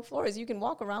about pelvic floor is you can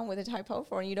walk around with a tight pelvic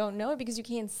floor and you don't know it because you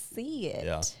can't see it.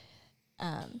 Yeah.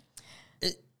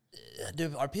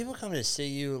 Are people coming to see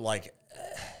you like?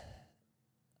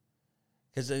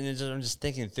 Because I'm just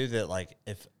thinking through that, like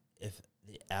if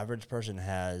the average person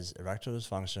has erectile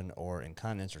dysfunction or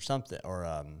incontinence or something,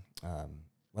 or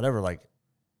whatever, like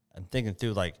I'm thinking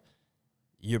through, like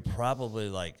you're probably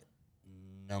like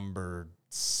number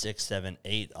 6, 7,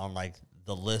 8 on like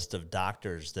the list of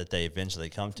doctors that they eventually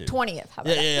come to. 20th. How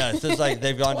about yeah. So it's like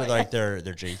they've gone to like their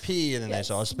GP, and then they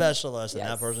saw a specialist, and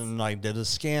that person like did a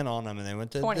scan on them, and they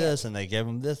went to 20th. This, and they gave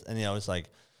them this, and it's like.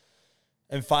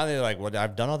 And finally, like, well,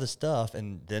 I've done all this stuff,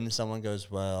 and then someone goes,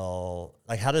 well,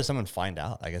 like, how does someone find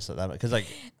out? I guess because, like,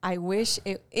 I wish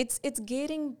it's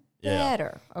getting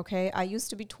better. Okay, I used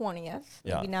to be 20th.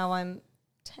 Maybe now I'm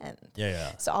 10th.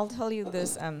 Yeah. So I'll tell you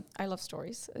this. I love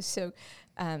stories. So,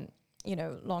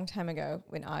 long time ago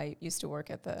when I used to work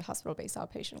at the hospital-based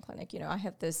outpatient clinic, I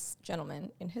have this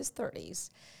gentleman in his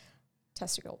 30s,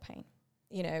 testicle pain.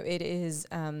 It is.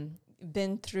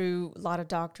 Been through a lot of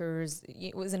doctors.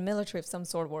 It was in military of some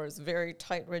sort where it was a very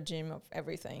tight regime of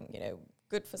everything,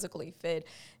 good physically fit,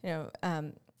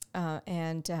 and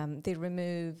they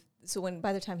removed. So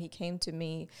by the time he came to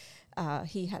me,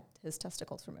 he had his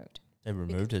testicles removed. They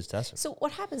removed his testicles. So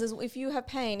what happens is if you have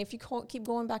pain, if you keep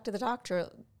going back to the doctor,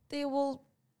 they will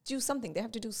do something. They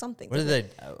have to do something. What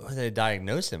did they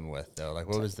diagnose him with, though? Like,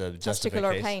 what was the testicular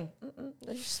justification? pain?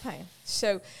 There's just pain.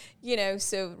 So,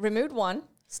 so removed one.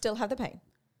 Still have the pain.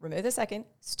 Remove the second,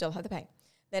 still have the pain.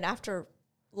 Then after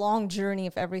long journey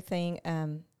of everything,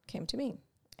 came to me.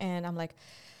 And I'm like,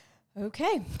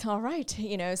 okay, all right.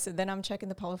 So then I'm checking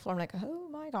the pelvic floor. I'm like, oh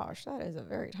my gosh, that is a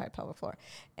very tight pelvic floor.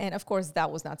 And of course,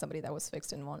 that was not somebody that was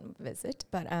fixed in one visit.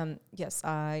 But yes,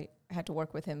 I had to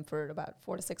work with him for about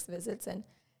 4 to 6 visits. And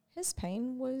his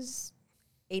pain was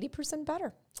 80%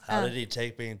 better. How did he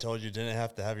take being told you didn't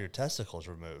have to have your testicles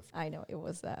removed? I know it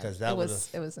was that. Because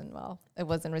it wasn't well. It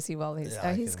wasn't received well.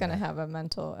 He's going to have a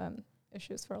mental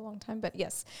issues for a long time, but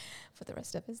yes, for the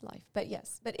rest of his life. But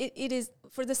yes, but it is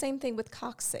for the same thing with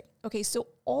coccyx. Okay, so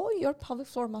all your pelvic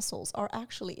floor muscles are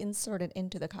actually inserted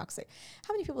into the coccyx.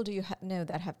 How many people do you know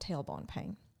that have tailbone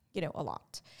pain? You know, a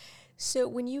lot. So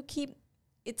when you keep,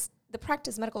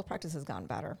 medical practice has gone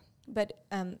better, but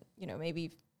you know,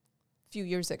 maybe few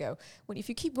years ago, if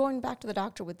you keep going back to the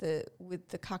doctor with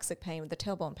the coccyx pain, with the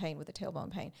tailbone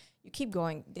pain, you keep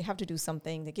going, they have to do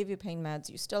something, they give you pain meds,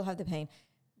 you still have the pain,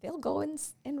 they'll go and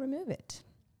remove it.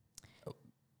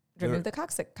 Remove the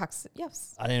coccyx,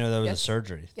 yes. I didn't know that was a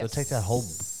surgery. They'll take that whole...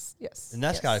 Yes. And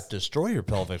that's got to destroy your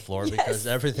pelvic floor because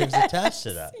everything's attached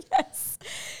to that. Yes.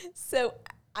 So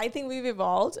I think we've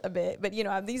evolved a bit, but you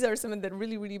know, these are some of the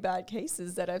really, really bad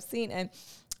cases that I've seen. And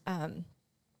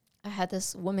I had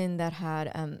this woman that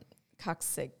had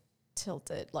coccyx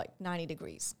tilted like 90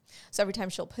 degrees. So every time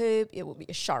she'll poop, it will be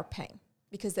a sharp pain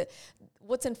because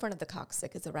what's in front of the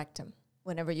coccyx is the rectum.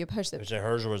 Whenever you push it, so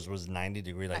hers was 90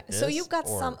 degree like this. So you've got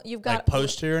like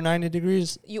posterior 90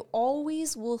 degrees. You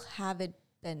always will have it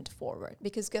bent forward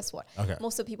because guess what? Okay.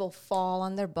 Most of the people fall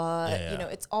on their butt. Yeah. You know,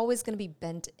 it's always going to be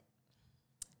bent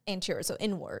anterior, so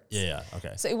inwards. Yeah.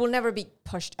 Okay. So it will never be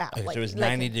pushed out. Okay, so it was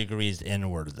 90 degrees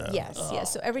inward though. Yes.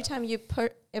 Yes. So every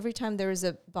time there is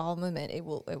a bowel movement, it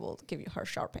will give you her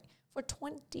sharp pain for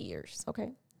 20 years.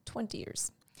 Okay, 20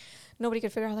 years. Nobody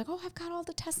could figure out, like, oh, I've got all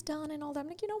the tests done and all that. I'm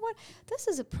like, you know what? This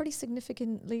is a pretty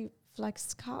significantly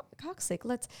flexed coccyx.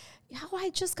 I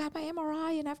just got my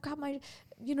MRI and I've got my,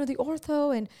 you know, the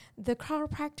ortho and the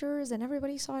chiropractors and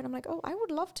everybody saw it. I'm like, oh, I would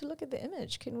love to look at the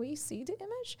image. Can we see the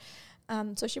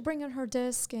image? So she bring in her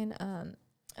disc and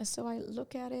so I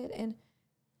look at it and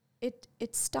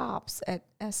it stops at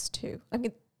S2. I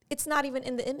mean, it's not even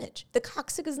in the image. The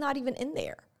coccyx is not even in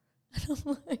there. And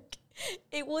I'm like,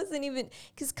 it wasn't even,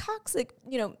 because coccyx,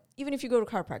 you know, even if you go to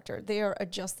chiropractor, they are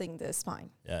adjusting the spine.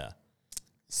 Yeah.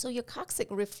 So your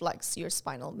coccyx reflects your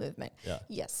spinal movement. Yeah.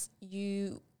 Yes,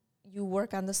 you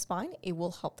work on the spine, it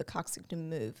will help the coccyx to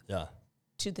move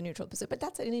to the neutral position, but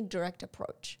that's an indirect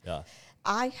approach. Yeah.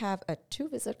 I have a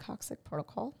 2-visit coccyx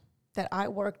protocol that I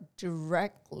work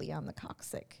directly on the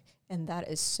coccyx, and that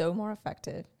is so more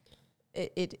effective.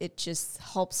 It just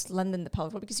helps lengthen the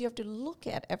pelvic floor because you have to look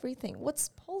at everything. What's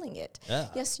pulling it? Yeah.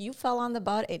 Yes, you fell on the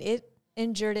butt and it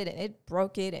injured it and it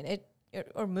broke it and it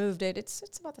or moved it. It's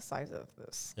about the size of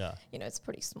this. Yeah. You know, it's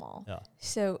pretty small. Yeah.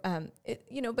 So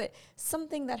but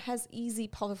something that has easy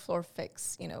pelvic floor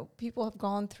fix. You know, people have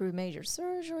gone through major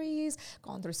surgeries,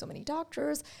 gone through so many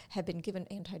doctors, have been given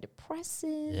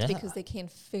antidepressants because they can't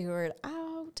figure it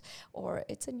out, or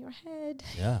it's in your head.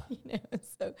 Yeah. You know,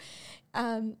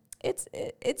 so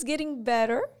it's getting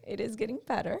better. It is getting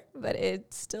better, but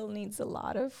it still needs a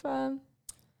lot of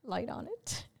light on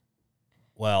it.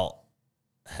 Well,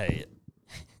 hey,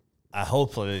 I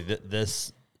hopefully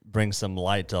this brings some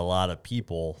light to a lot of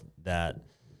people that,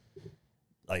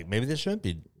 like, maybe this shouldn't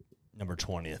be number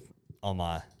 20th on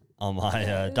my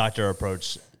doctor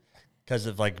approach, because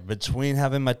of, like, between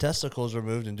having my testicles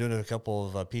removed and doing a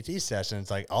couple of PT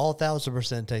sessions, like, all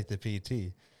 1,000% take the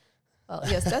PT. Well,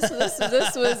 yes,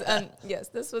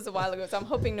 this was a while ago, so I'm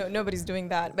hoping nobody's doing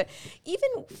that. But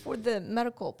even for the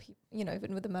medical people, you know,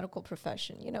 even with the medical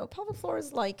profession, you know, pelvic floor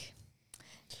is like,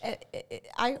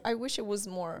 I wish it was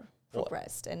more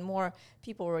progressed and more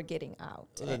people were getting out.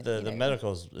 The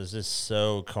medical is just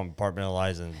so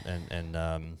compartmentalized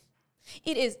and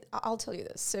it is. I'll tell you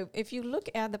this. So if you look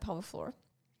at the pelvic floor,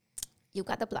 you've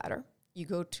got the bladder, you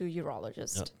go to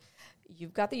urologist. Yep.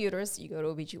 You've got the uterus, you go to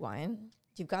OBGYN.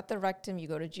 You've got the rectum, you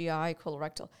go to GI,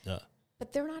 colorectal. Yeah.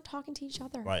 But they're not talking to each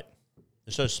other. Right.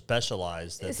 They're so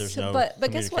specialized that there's no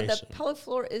But guess what? The pelvic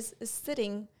floor is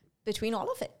sitting between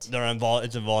all of it.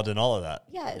 It's involved in all of that.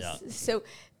 Yes. Yeah. So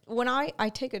when I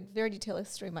take a very detailed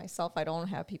history myself, I don't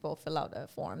have people fill out a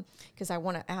form because I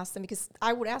want to ask them, because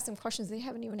I would ask them questions they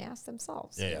haven't even asked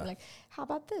themselves. Yeah, yeah. Like, how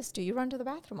about this? Do you run to the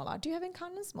bathroom a lot? Do you have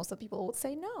incontinence? Most of the people would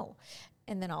say no.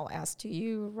 And then I'll ask, do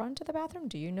you run to the bathroom?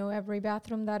 Do you know every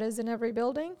bathroom that is in every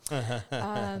building?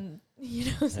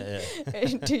 You know,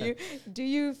 do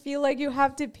you feel like you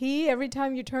have to pee every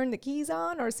time you turn the keys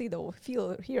on or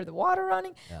hear the water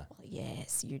running? Yeah. Well,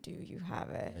 yes, you do. You have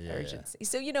a urgency. Yeah.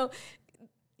 So, you know,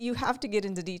 you have to get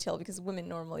into detail because women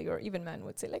normally, or even men,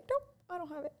 would say like, nope, I don't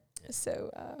have it. Yeah.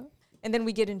 So, and then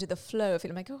we get into the flow. If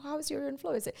I'm like, oh, how is your urine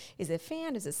flow? Is it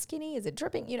fan? Is it skinny? Is it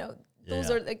dripping? You know,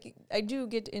 those are like, I do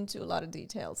get into a lot of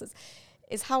details.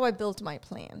 It's how I built my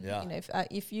plan. Yeah. You know,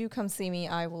 if you come see me,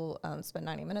 I will spend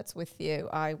 90 minutes with you.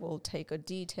 I will take a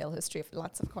detailed history of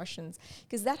lots of questions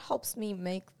because that helps me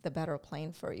make the better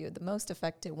plan for you, the most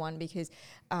effective one, because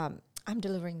I'm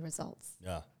delivering results.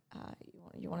 Yeah.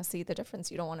 you want to see the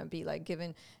difference. You don't want to be like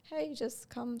given, hey, just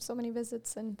come so many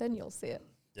visits and then you'll see it.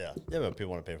 Yeah, but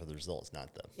people want to pay for the results, not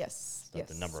the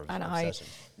the number of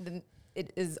sessions.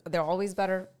 They're always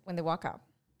better when they walk out.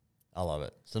 I love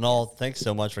it. Sonal, thanks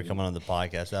so much for coming on the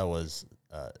podcast. That was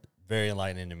very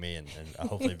enlightening to me and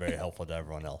hopefully very helpful to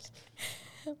everyone else.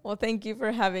 Well, thank you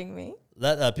for having me.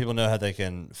 Let people know how they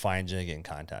can find you and get in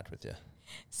contact with you.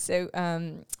 So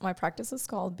my practice is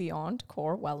called Beyond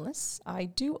Core Wellness. I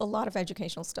do a lot of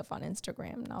educational stuff on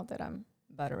Instagram now that I'm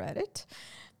better at it.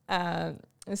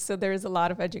 So there's a lot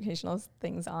of educational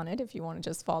things on it if you want to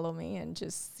just follow me and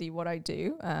just see what I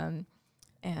do.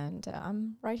 And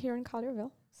I'm right here in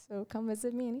Collierville, so come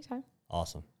visit me anytime.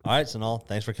 Awesome. All right, Sonal,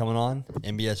 thanks for coming on.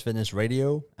 MBS Fitness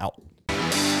Radio, out.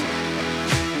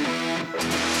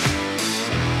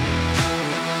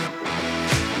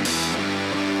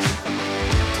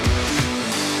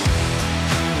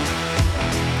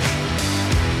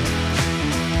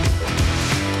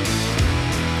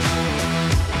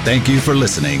 Thank you for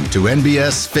listening to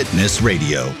NBS Fitness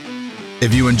Radio.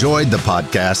 If you enjoyed the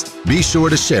podcast, be sure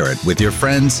to share it with your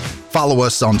friends, follow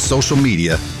us on social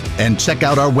media, and check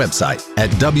out our website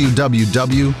at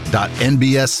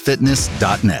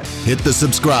www.nbsfitness.net. Hit the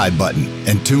subscribe button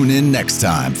and tune in next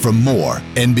time for more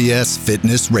NBS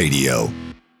Fitness Radio.